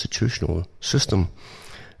world institutional system.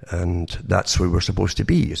 And that's where we're supposed to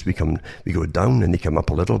be. As we go down and they come up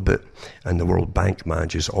a little bit, and the World Bank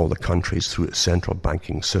manages all the countries through its central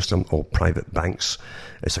banking system, all private banks.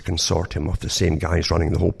 It's a consortium of the same guys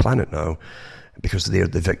running the whole planet now, because they're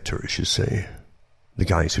the victors, you see. The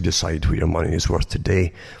guys who decide what your money is worth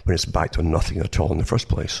today when it's backed on nothing at all in the first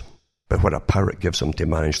place. But what a power it gives them to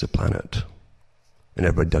manage the planet. And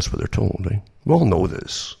everybody does what they're told, right? We all know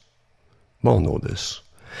this.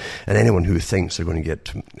 And anyone who thinks they're going to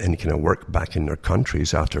get any kind of work back in their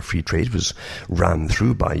countries after free trade was rammed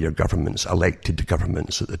through by your governments, elected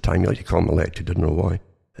governments at the time, you like to call them elected, I don't know why,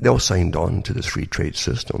 they all signed on to this free trade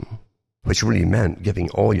system, which really meant giving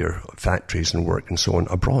all your factories and work and so on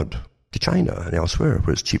abroad, to China and elsewhere,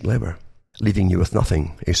 where it's cheap labour, leaving you with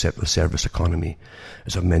nothing except the service economy,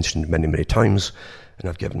 as I've mentioned many, many times. And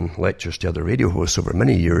I've given lectures to other radio hosts over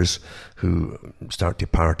many years who start to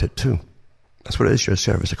parrot it too. That's what it is, your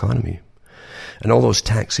service economy. And all those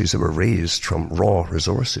taxes that were raised from raw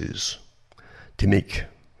resources to make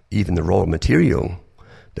even the raw material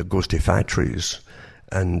that goes to factories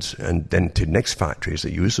and then to next factories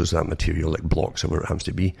that uses that material, like blocks or whatever it happens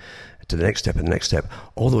to be, to the next step and the next step,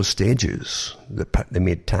 all those stages that they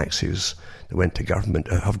made taxes that went to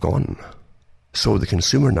government have gone. So the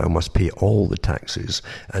consumer now must pay all the taxes,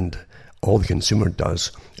 and all the consumer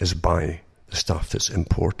does is buy the stuff that's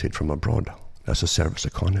imported from abroad. That's a service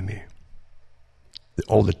economy.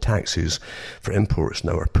 All the taxes for imports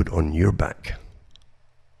now are put on your back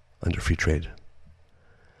under free trade.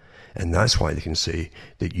 And that's why they can say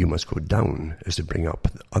that you must go down, is to bring up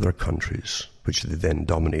other countries, which they then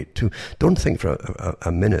dominate too. Don't think for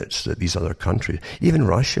a minute that these other countries, even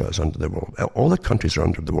Russia is under the World, all the countries are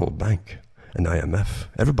under the World Bank and IMF.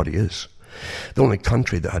 Everybody is. The only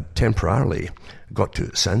country that had temporarily got to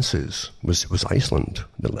its senses was Iceland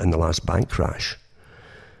in the last bank crash.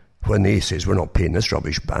 When they says we're not paying this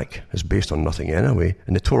rubbish back, it's based on nothing anyway,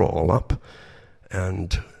 and they tore it all up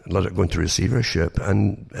and let it go into receivership.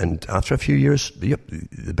 And after a few years,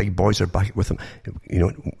 the big boys are back with them,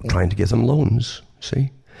 trying to give them loans.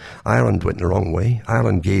 See, Ireland went the wrong way.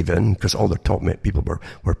 Ireland gave in because all their top people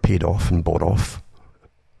were paid off and bought off.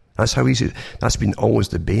 That's how easy. That's been always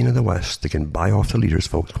the bane of the West. They can buy off the leaders,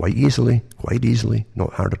 folks, quite easily,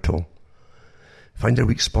 not hard at all. Find their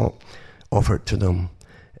weak spot, offer it to them,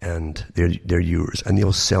 and they're yours, and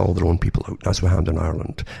they'll sell their own people out. That's what happened in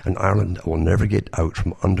Ireland. And Ireland will never get out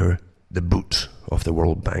from under the boot of the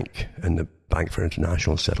World Bank and the Bank for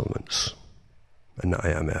International Settlements and the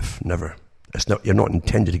IMF. Never. You're not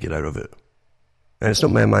intended to get out of it. And it's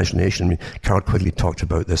not my imagination. I mean, Carl Quigley talked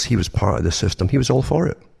about this. He was part of the system. He was all for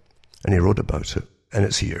it. And he wrote about it. And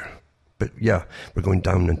it's here. But yeah, we're going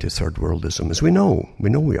down into third worldism, as we know. We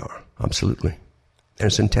know we are. Absolutely. And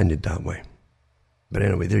it's intended that way. But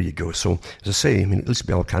anyway, there you go. So, as I say, at least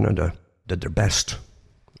Bell Canada did their best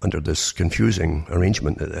under this confusing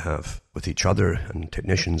arrangement that they have with each other and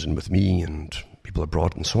technicians and with me and people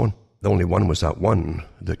abroad and so on. The only one was that one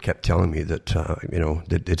that kept telling me that,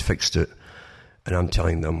 they'd fixed it. And I'm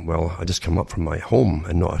telling them, well, I just come up from my home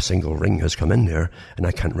and not a single ring has come in there, and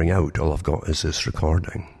I can't ring out. All I've got is this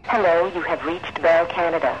recording. Hello, you have reached Bell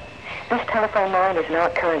Canada. This telephone line is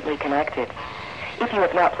not currently connected. If you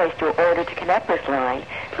have not placed your order to connect this line,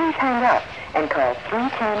 please hang up and call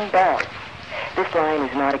 310 Bell. This line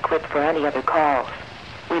is not equipped for any other calls.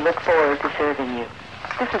 We look forward to serving you.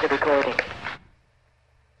 This is a recording.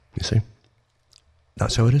 You see?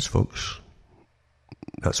 That's how it is, folks.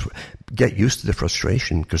 Get used to the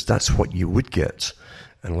frustration, because that's what you would get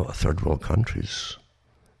in a lot of third world countries.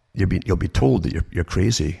 You'll be told that you're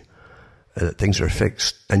crazy, that things are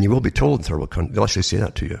fixed, and you will be told in third world countries. They'll actually say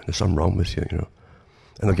that to you. There's something wrong with you, and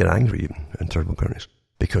they'll get angry even in third world countries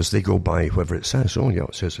because they go by whatever it says. Oh yeah,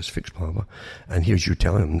 it says it's fixed, blah blah. And here's you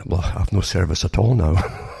telling them, well, I have no service at all now.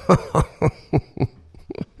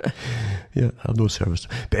 Yeah, I have no service.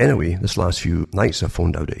 But anyway, this last few nights I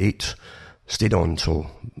phoned out at 8. Stayed on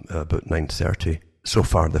until about 9:30. So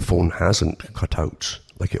far, the phone hasn't cut out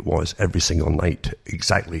like it was every single night,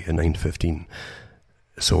 exactly at 9:15.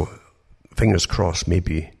 So, fingers crossed,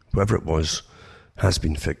 maybe whoever it was has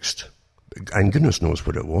been fixed. And goodness knows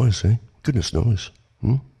what it was, eh? Goodness knows.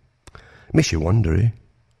 Makes you wonder, eh?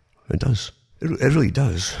 It does. It really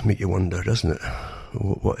does make you wonder, doesn't it?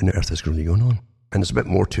 What on earth is really going on? And there's a bit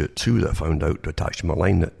more to it too that I found out attached to my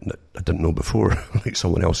line that I didn't know before, like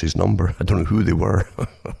someone else's number. I don't know who they were.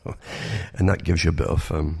 And that gives you a bit of,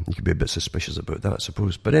 you could be a bit suspicious about that, I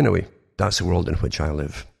suppose. But anyway, that's the world in which I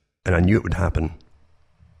live. And I knew it would happen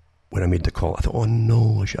when I made the call. I thought, oh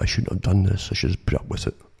no, I shouldn't have done this. I should have put up with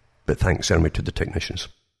it. But thanks anyway to the technicians.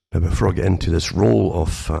 Now, before I get into this roll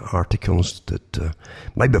of articles that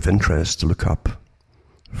might be of interest to look up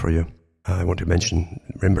for you, I want to mention,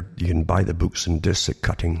 remember, you can buy the books and discs at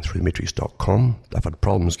cuttingthroughthematrix.com. I've had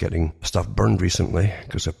problems getting stuff burned recently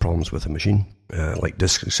because of problems with the machine, like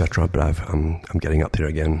discs, etc. But I'm getting up there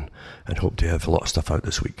again and hope to have a lot of stuff out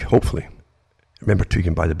this week, hopefully. Remember too, you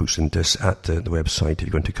can buy the books and discs at the website. If you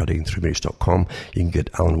go into cuttingthroughmatrix.com, you can get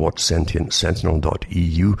Alan Watts' Sentient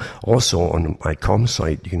Sentinel.eu. Also on my com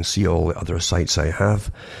site, you can see all the other sites I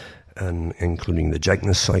have, and including the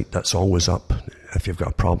Jenkins site. That's always up. If you've got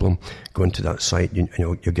a problem, go into that site.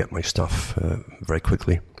 You'll get my stuff very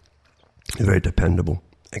quickly. Very dependable.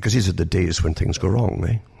 Because these are the days when things go wrong,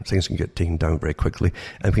 eh? Things can get taken down very quickly.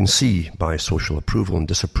 And we can see by social approval and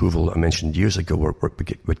disapproval, I mentioned years ago, where work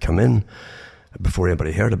would come in before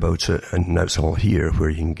anybody heard about it, and now it's all here, where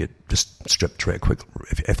you can get just stripped right quick.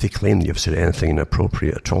 If they claim you've said anything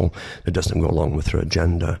inappropriate at all that doesn't go along with their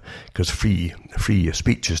agenda, because free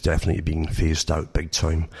speech is definitely being phased out big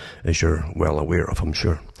time, as you're well aware of, I'm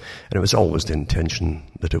sure. And it was always the intention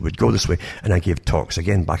that it would go this way. And I gave talks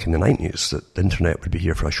again back in the 90s that the internet would be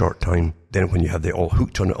here for a short time. Then when you have the all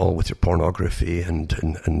hooked on it all with your pornography and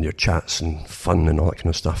your chats and fun and all that kind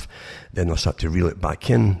of stuff, then they'll start to reel it back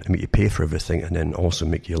in and make you pay for everything, and then also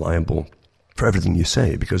make you liable for everything you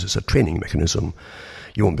say, because it's a training mechanism.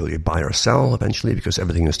 You won't be able to buy or sell eventually, because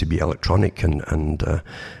everything has to be electronic and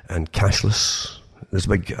cashless. There's a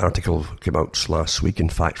big article came out last week, in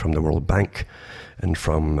fact, from the World Bank and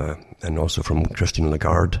also from Christine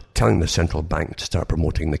Lagarde, telling the central bank to start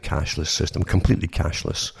promoting the cashless system, completely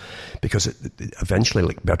cashless, because eventually,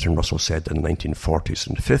 like Bertrand Russell said in the 1940s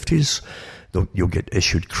and 50s, you'll get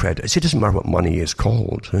issued credit. It doesn't matter what money is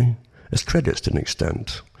called, eh? It's credits to an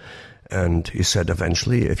extent. And he said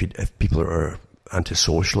eventually, if people are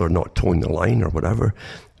antisocial or not towing the line or whatever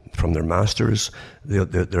from their masters,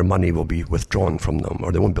 their money will be withdrawn from them,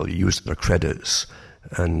 or they won't be able to use their credits.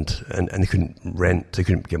 And they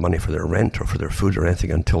couldn't get money for their rent or for their food or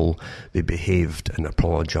anything until they behaved and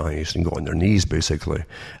apologized and got on their knees, basically.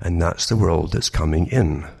 And that's the world that's coming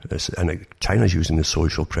in. And China's using the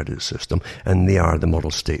social credit system, and they are the model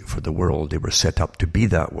state for the world. They were set up to be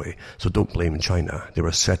that way. So don't blame China. They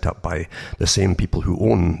were set up by the same people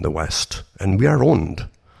who own the West. And we are owned.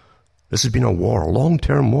 This has been a war, a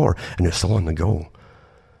long-term war, and it's still on the go,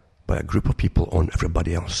 by a group of people on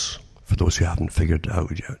everybody else. For those who haven't figured it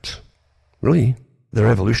out yet. Really, the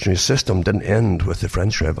revolutionary system didn't end with the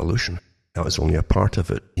French Revolution. That was only a part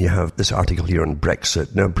of it. You have this article here on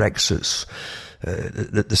Brexit. Now, Brexit's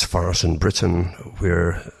this farce in Britain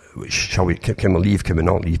where can we leave, can we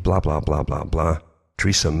not leave, blah, blah, blah, blah, blah.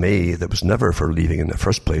 Theresa May, that was never for leaving in the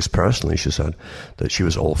first place, personally, she said that she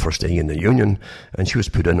was all for staying in the Union, and she was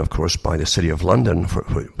put in, of course, by the City of London, for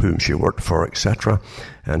whom she worked for, etc.,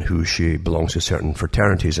 and who she belongs to certain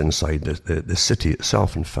fraternities inside the city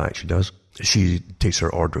itself. In fact, she does. She takes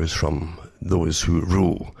her orders from those who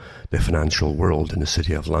rule the financial world in the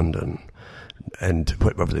City of London, and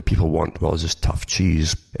whatever the people want, well, is just tough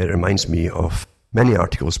cheese. It reminds me of many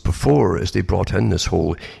articles before, as they brought in this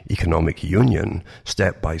whole economic union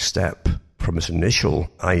step by step, from this initial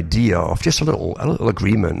idea of just a little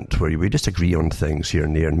agreement where we just agree on things here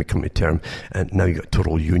and there and we come to term, and now you got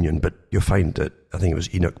total union. But you'll find that, I think it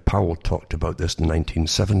was Enoch Powell talked about this in the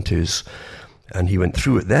 1970s, and he went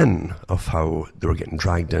through it then of how they were getting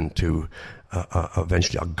dragged into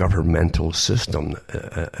eventually a governmental system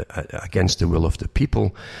against the will of the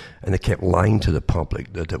people, and they kept lying to the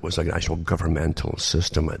public that it was an actual governmental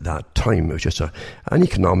system at that time. It was just an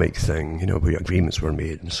economic thing, where agreements were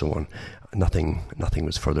made and so on. Nothing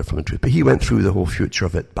was further from the truth. But he went through the whole future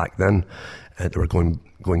of it back then, and they were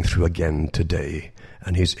going through again today.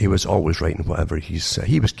 And he was always right in whatever he said.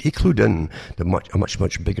 He clued in that a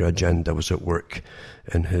much bigger agenda was at work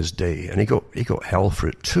in his day, and he got hell for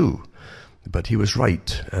it too. But he was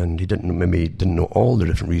right, and he didn't know all the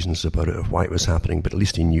different reasons about it, of why it was happening, but at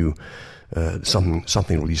least he knew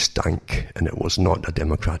something really stank, and it was not a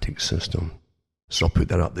democratic system. So I'll put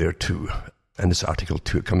that up there too. And this article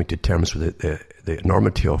too, coming to terms with the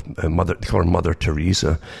enormity of they call her Mother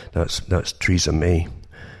Teresa. That's Theresa May,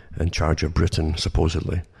 in charge of Britain,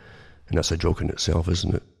 supposedly. And that's a joke in itself,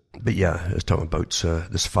 isn't it? But yeah, it's talking about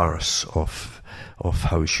this farce of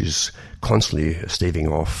how she's constantly staving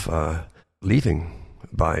off leaving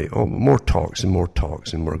by more talks and more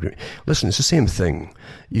talks and more agreement. Listen, it's the same thing.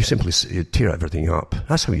 You simply tear everything up.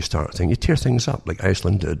 That's how you start things. You tear things up like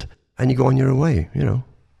Iceland did, and you go on your way,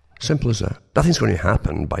 Simple as that. Nothing's going to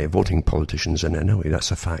happen by voting politicians in anyway.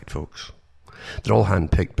 That's a fact, folks. They're all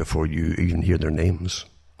handpicked before you even hear their names.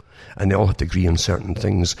 And they all have to agree on certain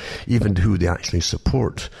things, even who they actually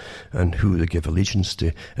support and who they give allegiance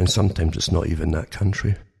to. And sometimes it's not even that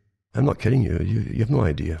country. I'm not kidding you. You have no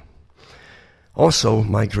idea. Also,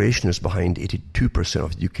 migration is behind 82%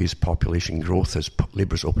 of the UK's population growth as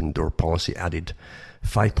Labour's open door policy added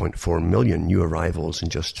 5.4 million new arrivals in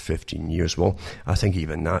just 15 years. Well, I think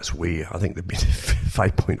even that's way, I think there'd be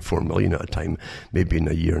 5.4 million at a time, maybe in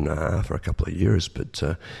a year and a half or a couple of years, but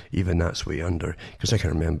even that's way under. Because I can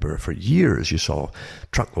remember for years you saw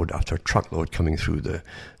truckload after truckload coming through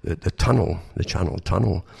the tunnel, the Channel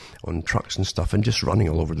Tunnel, on trucks and stuff, and just running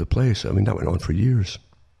all over the place. I mean, that went on for years,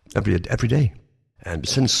 every day. And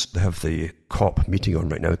since they have the COP meeting on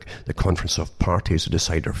right now, the Conference of Parties to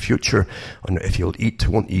decide our future, on if you'll eat,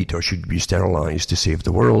 won't eat, or should be sterilised to save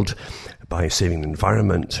the world by saving the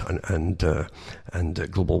environment and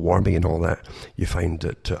global warming and all that, you find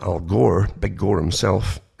that Al Gore, Big Gore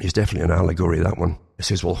himself, is definitely an allegory, that one. It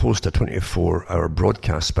says we'll host a 24-hour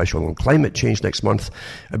broadcast special on climate change next month.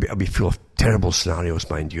 It'll be full of terrible scenarios,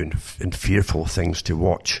 mind you, and fearful things to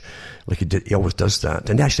watch. Like he always does that.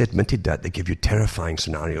 And they actually admitted that. They give you terrifying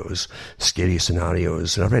scenarios, scary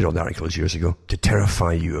scenarios. And I read all the articles years ago to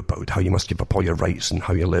terrify you about how you must give up all your rights and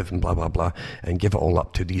how you live and blah, blah, blah, and give it all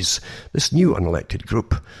up to this new unelected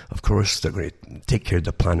group. Of course, they're going to take care of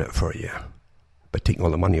the planet for you by taking all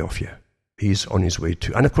the money off you. He's on his way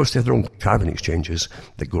to, and of course they have their own carbon exchanges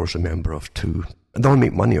that Gore's a member of too. And they'll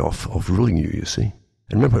make money off ruling you, you see.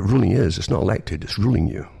 And remember what ruling is, it's not elected, it's ruling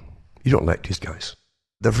you. You don't elect these guys.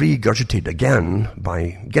 They've regurgitated again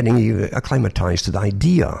by getting you acclimatized to the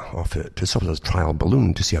idea of it, to sort of a trial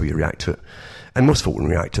balloon to see how you react to it. And most folk won't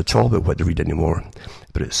react at all about what they read anymore.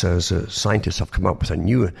 But it says scientists have come up with a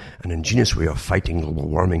new and ingenious way of fighting global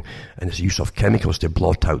warming, and it's the use of chemicals to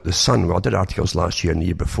blot out the sun. Well, I did articles last year and the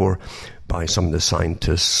year before by some of the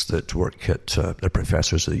scientists that work at the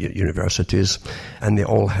professors at the universities, and they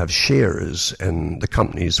all have shares in the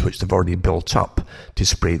companies which they've already built up to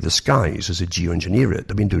spray the skies as a geoengineer it.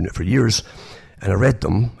 They've been doing it for years. And I read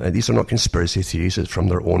them. These are not conspiracy theories. It's from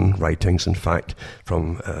their own writings, in fact,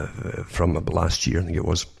 from last year, I think it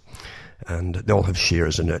was. And they all have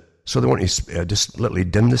shares in it. So they want to just literally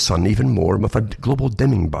dim the sun even more. We've had global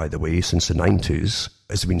dimming, by the way, since the 90s,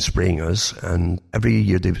 as they've been spraying us. And every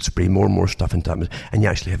year they would spray more and more stuff into atmosphere. And you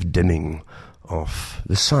actually have dimming of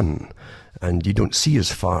the sun. And you don't see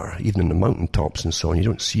as far, even in the mountaintops and so on, you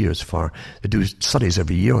don't see as far. They do studies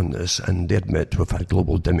every year on this, and they admit we've had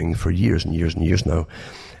global dimming for years and years and years now.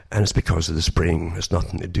 And it's because of the spraying. It's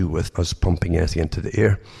nothing to do with us pumping anything into the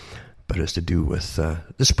air, but it's to do with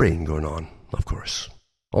the spraying going on, of course.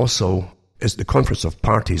 Also, as the Conference of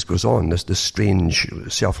Parties goes on, this strange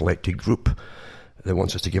self-elected group that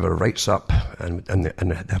wants us to give our rights up and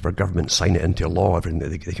have our government sign it into law, everything that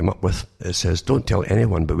they come up with. It says, don't tell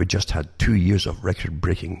anyone, but we just had 2 years of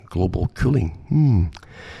record-breaking global cooling.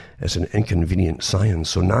 It's an inconvenient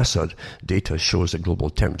science. So NASA data shows that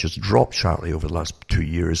global temperatures dropped sharply over the last 2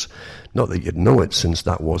 years. Not that you'd know it, since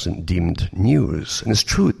that wasn't deemed news. And it's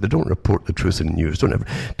true, they don't report the truth in the news.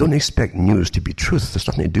 Don't expect news to be truth. There's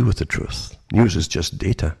nothing to do with the truth. News is just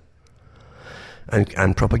data.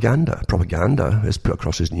 And propaganda. Propaganda is put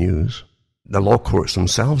across as news. The law courts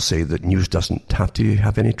themselves say that news doesn't have to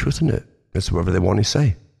have any truth in it. It's whatever they want to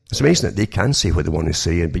say. It's amazing that they can say what they want to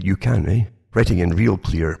say, but you can't, eh? Writing in Real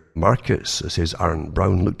Clear Markets, it says Aaron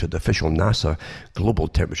Brown looked at the official NASA global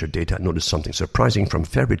temperature data and noticed something surprising. From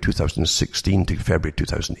February 2016 to February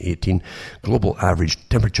 2018, global average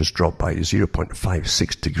temperatures dropped by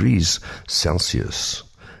 0.56 degrees Celsius.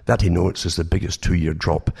 That, he notes, is the biggest 2-year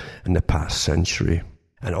drop in the past century.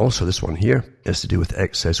 And also this one here is to do with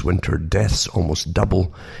excess winter deaths, almost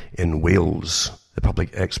double in Wales. The public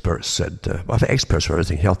experts said, experts for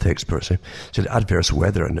everything, health experts, said adverse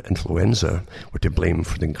weather and influenza were to blame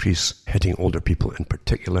for the increase hitting older people in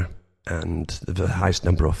particular. And the highest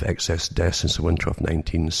number of excess deaths since the winter of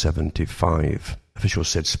 1975. Officials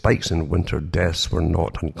said spikes in winter deaths were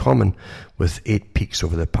not uncommon, with 8 peaks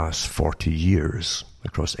over the past 40 years.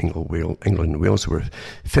 Across England and Wales, there were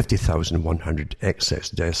 50,100 excess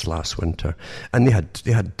deaths last winter. And they had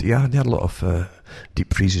a lot of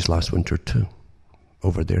deep freezes last winter too,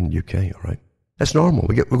 over there in the UK, all right? That's normal.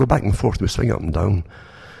 We go back and forth, we swing up and down.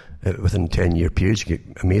 Within 10-year periods, you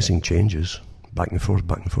get amazing changes. Back and forth,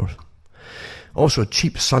 back and forth. Also, a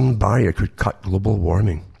cheap sun barrier could cut global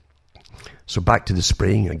warming. So back to the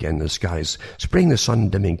spraying again, the skies. Spraying the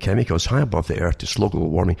sun-dimming chemicals high above the earth to slow global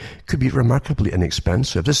warming could be remarkably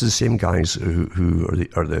inexpensive. This is the same guys who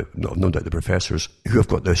are no doubt the professors, who have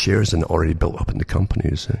got their shares in already built up in the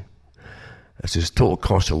companies. It says total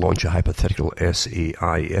cost to launch a hypothetical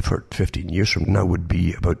SAI effort 15 years from now would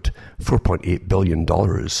be about $4.8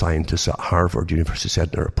 billion, scientists at Harvard University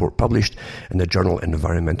said in a report published in the journal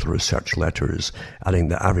Environmental Research Letters, adding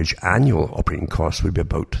the average annual operating cost would be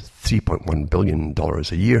about $3.1 billion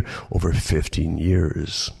a year over 15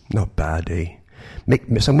 years. Not bad, eh?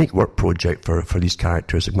 It's a make-work project for these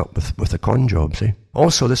characters to come up with the con jobs, eh?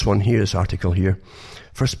 Also, this one here, this article here,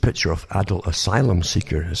 first picture of adult asylum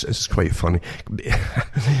seeker. This is quite funny.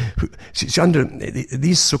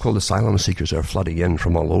 These so-called asylum seekers are flooding in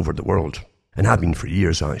from all over the world, and have been for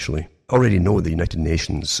years, actually. Already know the United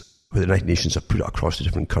Nations have put it across the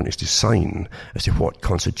different countries to sign as to what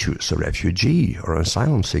constitutes a refugee or an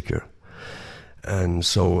asylum seeker. And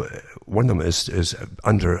so one of them is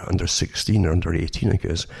under 16 or under 18, I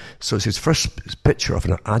guess. So it's his first picture of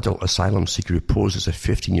an adult asylum seeker who poses as a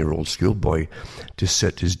 15-year-old schoolboy to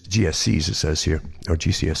sit his GCSEs, it says here, or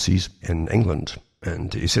GCSEs in England.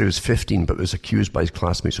 And he said he was 15, but was accused by his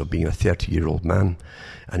classmates of being a 30-year-old man.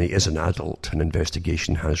 And he is an adult, an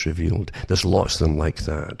investigation has revealed. There's lots of them like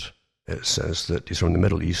that. It says that he's from the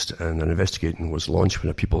Middle East, and an investigation was launched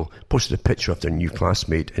when people posted a picture of their new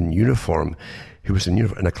classmate in uniform who was in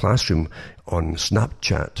a classroom on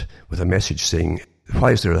Snapchat with a message saying,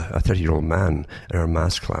 "Why is there a 30-year-old man in our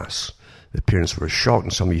maths class?" The parents were shocked,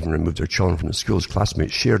 and some even removed their children from the school's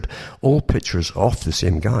classmates shared all pictures of the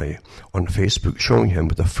same guy on Facebook, showing him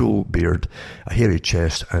with a full beard, a hairy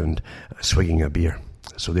chest, and swigging a beer.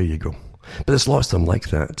 So there you go. But there's lots of them like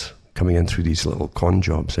that, coming in through these little con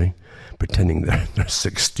jobs, eh? Pretending they're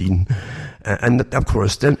 16. And of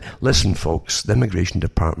course, then, listen folks, the immigration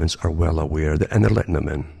departments are well aware, and they're letting them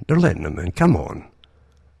in. They're letting them in, come on.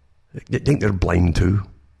 They think they're blind too.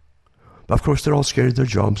 But of course, they're all scared of their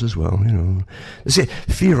jobs as well, you know. They say,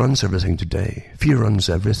 fear runs everything today. Fear runs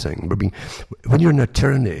everything. When you're in a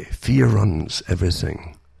tyranny, fear runs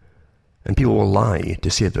everything. And people will lie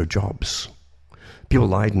to save their jobs. People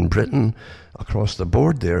lied in Britain across the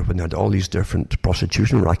board there when they had all these different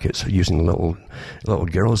prostitution rackets using little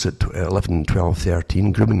girls at 11, 12,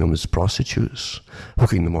 13, grooming them as prostitutes,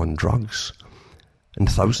 hooking them on drugs. And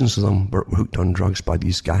thousands of them were hooked on drugs by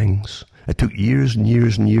these gangs. It took years and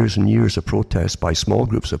years and years and years of protest by small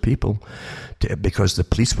groups of people because the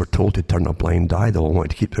police were told to turn a blind eye. They all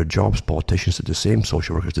wanted to keep their jobs. Politicians did the same,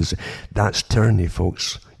 social workers. That's tyranny,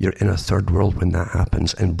 folks. You're in a third world when that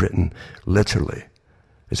happens. In Britain, literally,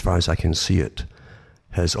 as far as I can see it,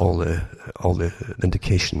 has all the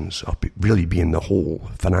indications of really being the whole,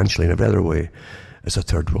 financially in every other way, as a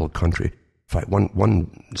third world country. In fact,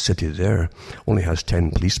 one city there only has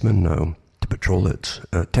 10 policemen now to patrol it.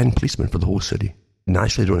 10 policemen for the whole city.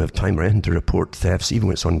 Naturally, they don't have time or anything to report thefts, even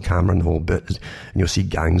when it's on camera and the whole bit. And you'll see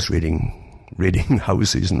gangs raiding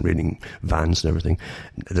houses and raiding vans and everything.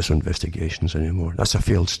 There's no investigations anymore. That's a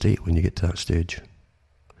failed state when you get to that stage.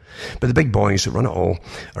 But the big boys that run it all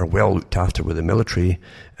are well looked after with the military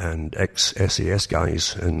and ex-SAS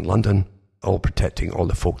guys in London, all protecting all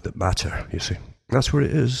the folk that matter, you see. That's where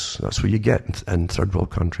it is. That's where you get in third world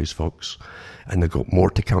countries, folks. And they've got more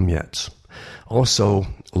to come yet. Also,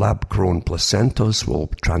 lab-grown placentas will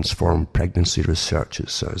transform pregnancy research, it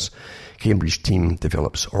says. Cambridge team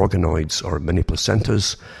develops organoids or mini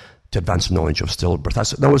placentas to advance knowledge of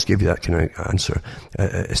stillbirth. They always give you that kind of answer.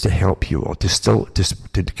 Is to help you, or to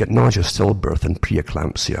get knowledge of stillbirth and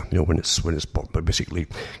preeclampsia. You know, when it's basically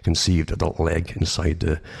conceived, adult leg inside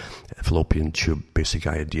the fallopian tube, basic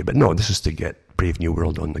idea. But no, this is to get Brave New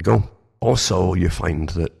World on the go. Also, you find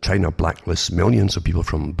that China blacklists millions of people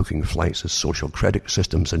from booking flights as social credit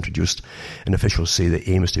systems introduced, and officials say the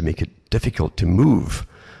aim is to make it difficult to move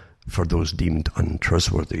for those deemed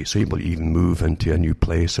untrustworthy. So you will even move into a new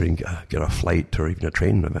place, or you can get a flight or even a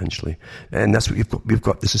train eventually. And that's what we've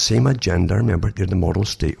got. This is the same agenda. Remember, they're the model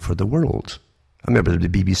state for the world. I remember the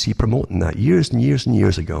BBC promoting that years and years and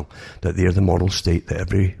years ago, that they're the model state that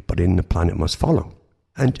everybody on the planet must follow.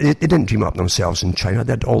 And they didn't dream up themselves in China.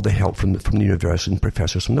 They had all the help from the university and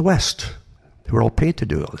professors from the West, who were all paid to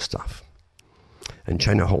do all this stuff. And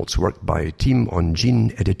China halts work by a team on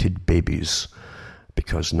gene-edited babies,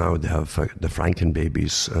 because now they have the Franken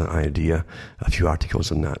babies idea, a few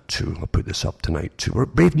articles on that too. I'll put this up tonight too.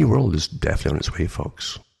 Brave New World is definitely on its way,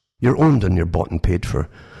 folks. You're owned and you're bought and paid for.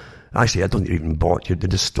 Actually, I don't think you're even bought. They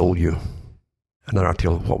just stole you. Another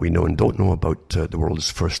article of what we know and don't know about the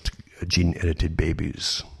world's first gene-edited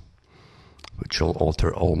babies, which will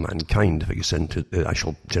alter all mankind if it gets into the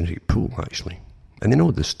actual genetic pool, actually. And they know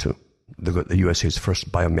this too. They've got the USA's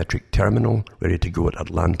first biometric terminal ready to go at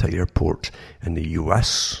Atlanta Airport in the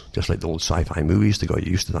US. Just like the old sci-fi movies, they got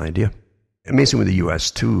used to the idea. Amazing with the US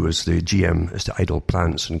too is the GM is to idle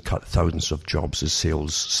plants and cut thousands of jobs as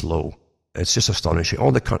sales slow. It's just astonishing.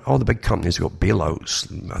 All the big companies got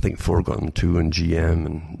bailouts. I think Ford got them too, and GM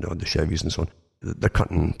and the Chevys and so on. They're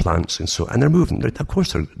cutting plants and they're moving. Of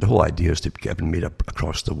course, the whole idea is to get them made up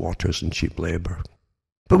across the waters and cheap labour.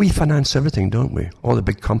 But we finance everything, don't we? All the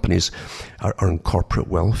big companies are on corporate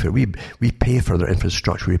welfare. We pay for their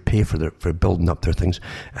infrastructure. We pay for building up their things,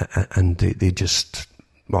 and they just.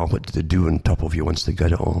 Well, what did they do on top of you once they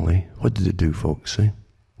got it all, eh? What did they do, folks, eh?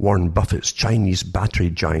 Warren Buffett's Chinese battery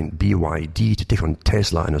giant BYD to take on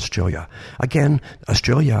Tesla in Australia. Again,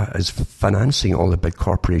 Australia is financing all the big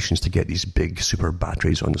corporations to get these big super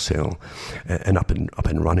batteries on sale and up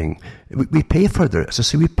and running. We pay for as I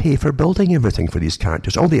say, we pay for building everything for these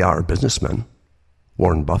characters. All they are businessmen.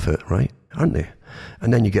 Warren Buffett, right? Aren't they?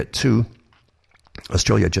 And then you get to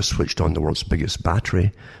Australia just switched on the world's biggest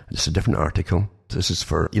battery. It's a different article. This is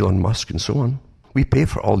for Elon Musk and so on. We pay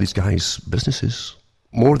for all these guys' businesses.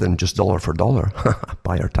 More than just dollar for dollar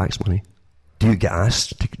by our tax money. Do you get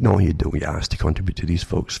asked? No, you don't get asked to contribute to these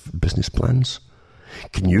folks' business plans.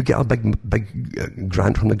 Can you get a big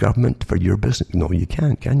grant from the government for your business? No, you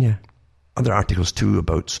can't, can you? Other articles too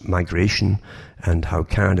about migration and how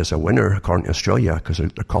Canada's a winner according to Australia because they're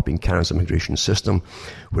copying Canada's immigration system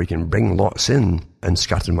where you can bring lots in and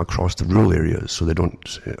scatter them across the rural areas so they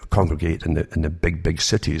don't congregate in the big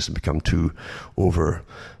cities and become too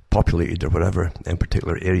overpopulated or whatever in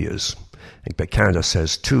particular areas. But Canada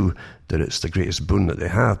says too that it's the greatest boon that they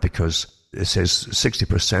have because it says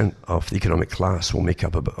 60% of the economic class will be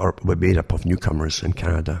made up of newcomers in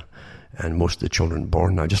Canada. And most of the children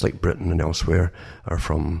born now, just like Britain and elsewhere, are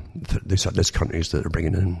from these countries that they're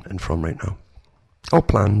bringing in from right now. All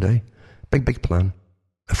planned, eh? Big plan.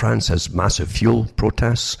 France has massive fuel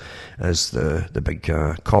protests as the big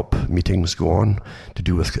COP meetings go on to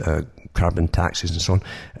do with carbon taxes and so on.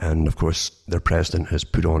 And of course, their president has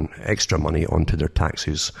put on extra money onto their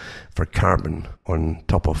taxes for carbon on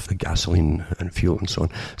top of the gasoline and fuel and so on.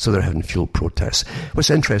 So they're having fuel protests. What's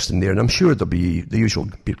interesting there, and I'm sure there'll be the usual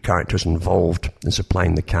characters involved in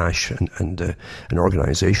supplying the cash and an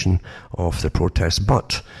organisation of the protests,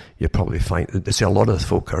 but you probably find that they say a lot of the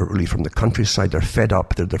folk are really from the countryside. They're fed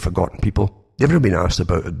up. They're forgotten people. They've never been asked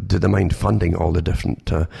about, do they mind funding all the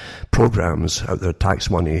different programs out of their tax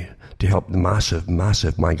money to help the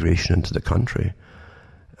massive migration into the country.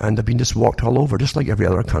 And they've been just walked all over, just like every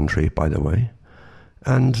other country, by the way.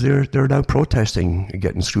 And they're now protesting,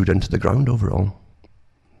 getting screwed into the ground overall.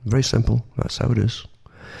 Very simple. That's how it is.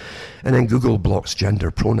 And then Google blocks gender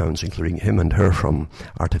pronouns, including him and her, from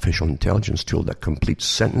artificial intelligence tool that completes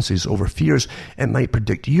sentences over fears it might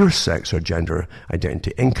predict your sex or gender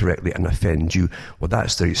identity incorrectly and offend you. Well,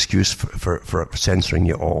 that's their excuse for censoring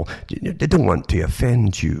you all. They don't want to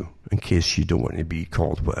offend you in case you don't want to be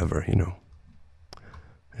called whatever, you know.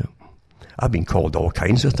 Yeah. I've been called all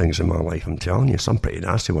kinds of things in my life, I'm telling you. Some pretty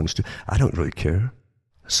nasty ones too. I don't really care.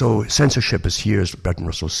 So censorship is here, as Bertrand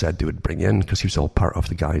Russell said they would bring in, because he was all part of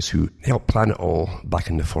the guys who helped plan it all back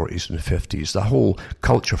in the 40s and the 50s. The whole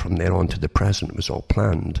culture from then on to the present was all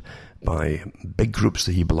planned by big groups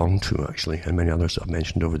that he belonged to, actually, and many others that I've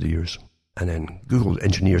mentioned over the years. And then Google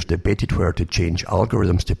engineers debated whether to change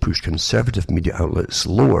algorithms to push conservative media outlets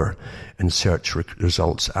lower in search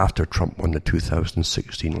results after Trump won the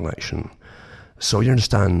 2016 election. So you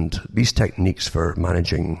understand, these techniques for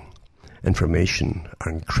managing information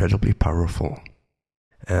are incredibly powerful.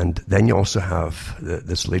 And then you also have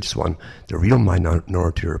this latest one, the Real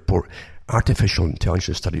Minority Report. Artificial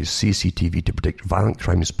intelligence studies CCTV to predict violent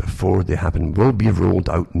crimes before they happen will be rolled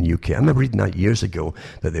out in the UK. I remember reading that years ago,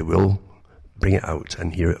 that they will bring it out,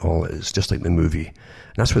 and here it all is, just like the movie.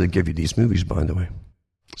 And that's where they give you these movies, by the way.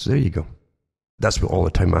 So there you go. That's all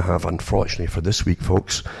the time I have, unfortunately, for this week,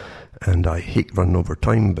 folks. And I hate running over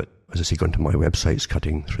time, but as I say, go into my websites,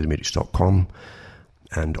 cuttingthroughthematrix.com,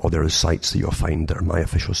 and other sites that you'll find that are my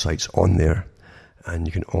official sites on there. And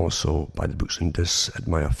you can also buy the books and discs at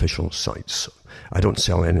my official sites. I don't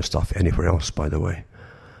sell any stuff anywhere else, by the way.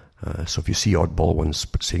 So if you see oddball ones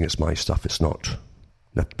saying it's my stuff, it's not.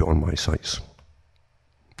 They have to be on my sites.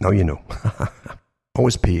 Now you know.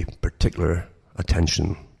 Always pay particular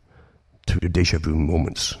attention to the deja vu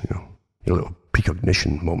moments, your little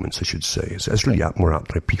precognition moments, I should say. It's really more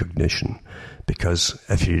apt like precognition, because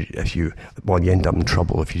if you end up in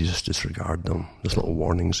trouble if you just disregard them. There's little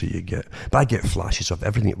warnings that you get. But I get flashes of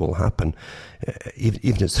everything that will happen, even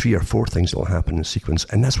if it's 3 or 4 things that will happen in sequence,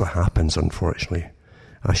 and that's what happens, unfortunately.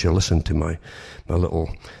 I should listen to my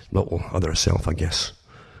little other self, I guess,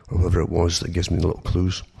 or whoever it was that gives me the little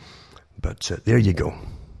clues. But there you go.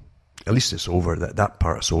 At least it's over. That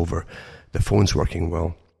part's over. the phone's working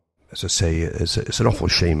well. As I say, it's an awful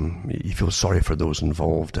shame. You feel sorry for those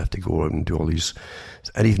involved. They have to go out and do all these,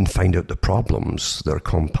 and even find out the problems. They're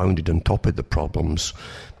compounded on top of the problems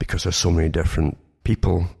because there's so many different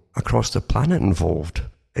people across the planet involved.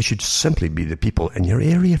 It should simply be the people in your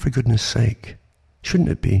area, for goodness sake. Shouldn't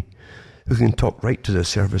it be? Who can talk right to the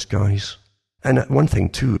service guys. And one thing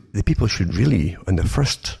too, the people should really, on the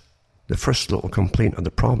first little complaint of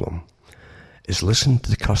the problem, is listen to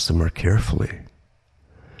the customer carefully.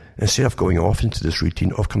 Instead of going off into this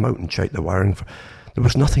routine, I've come out and checked the wiring. There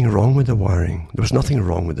was nothing wrong with the wiring. There was nothing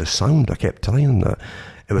wrong with the sound. I kept telling them that.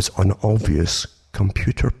 It was an obvious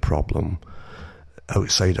computer problem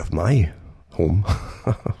outside of my home.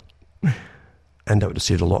 And that would have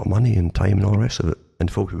saved a lot of money and time and all the rest of it.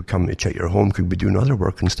 And folk who would come to check your home could be doing other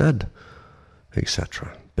work instead,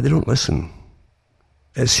 etc. But they don't listen.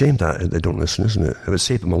 It's a shame that they don't listen, isn't it? It would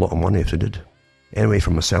save them a lot of money if they did. Anyway,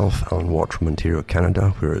 from myself, Alan Watt from Ontario, Canada,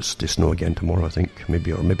 where it's to snow again tomorrow, I think,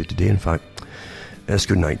 maybe today, in fact. It's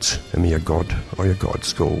good night, and may your God or your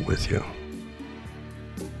gods go with you.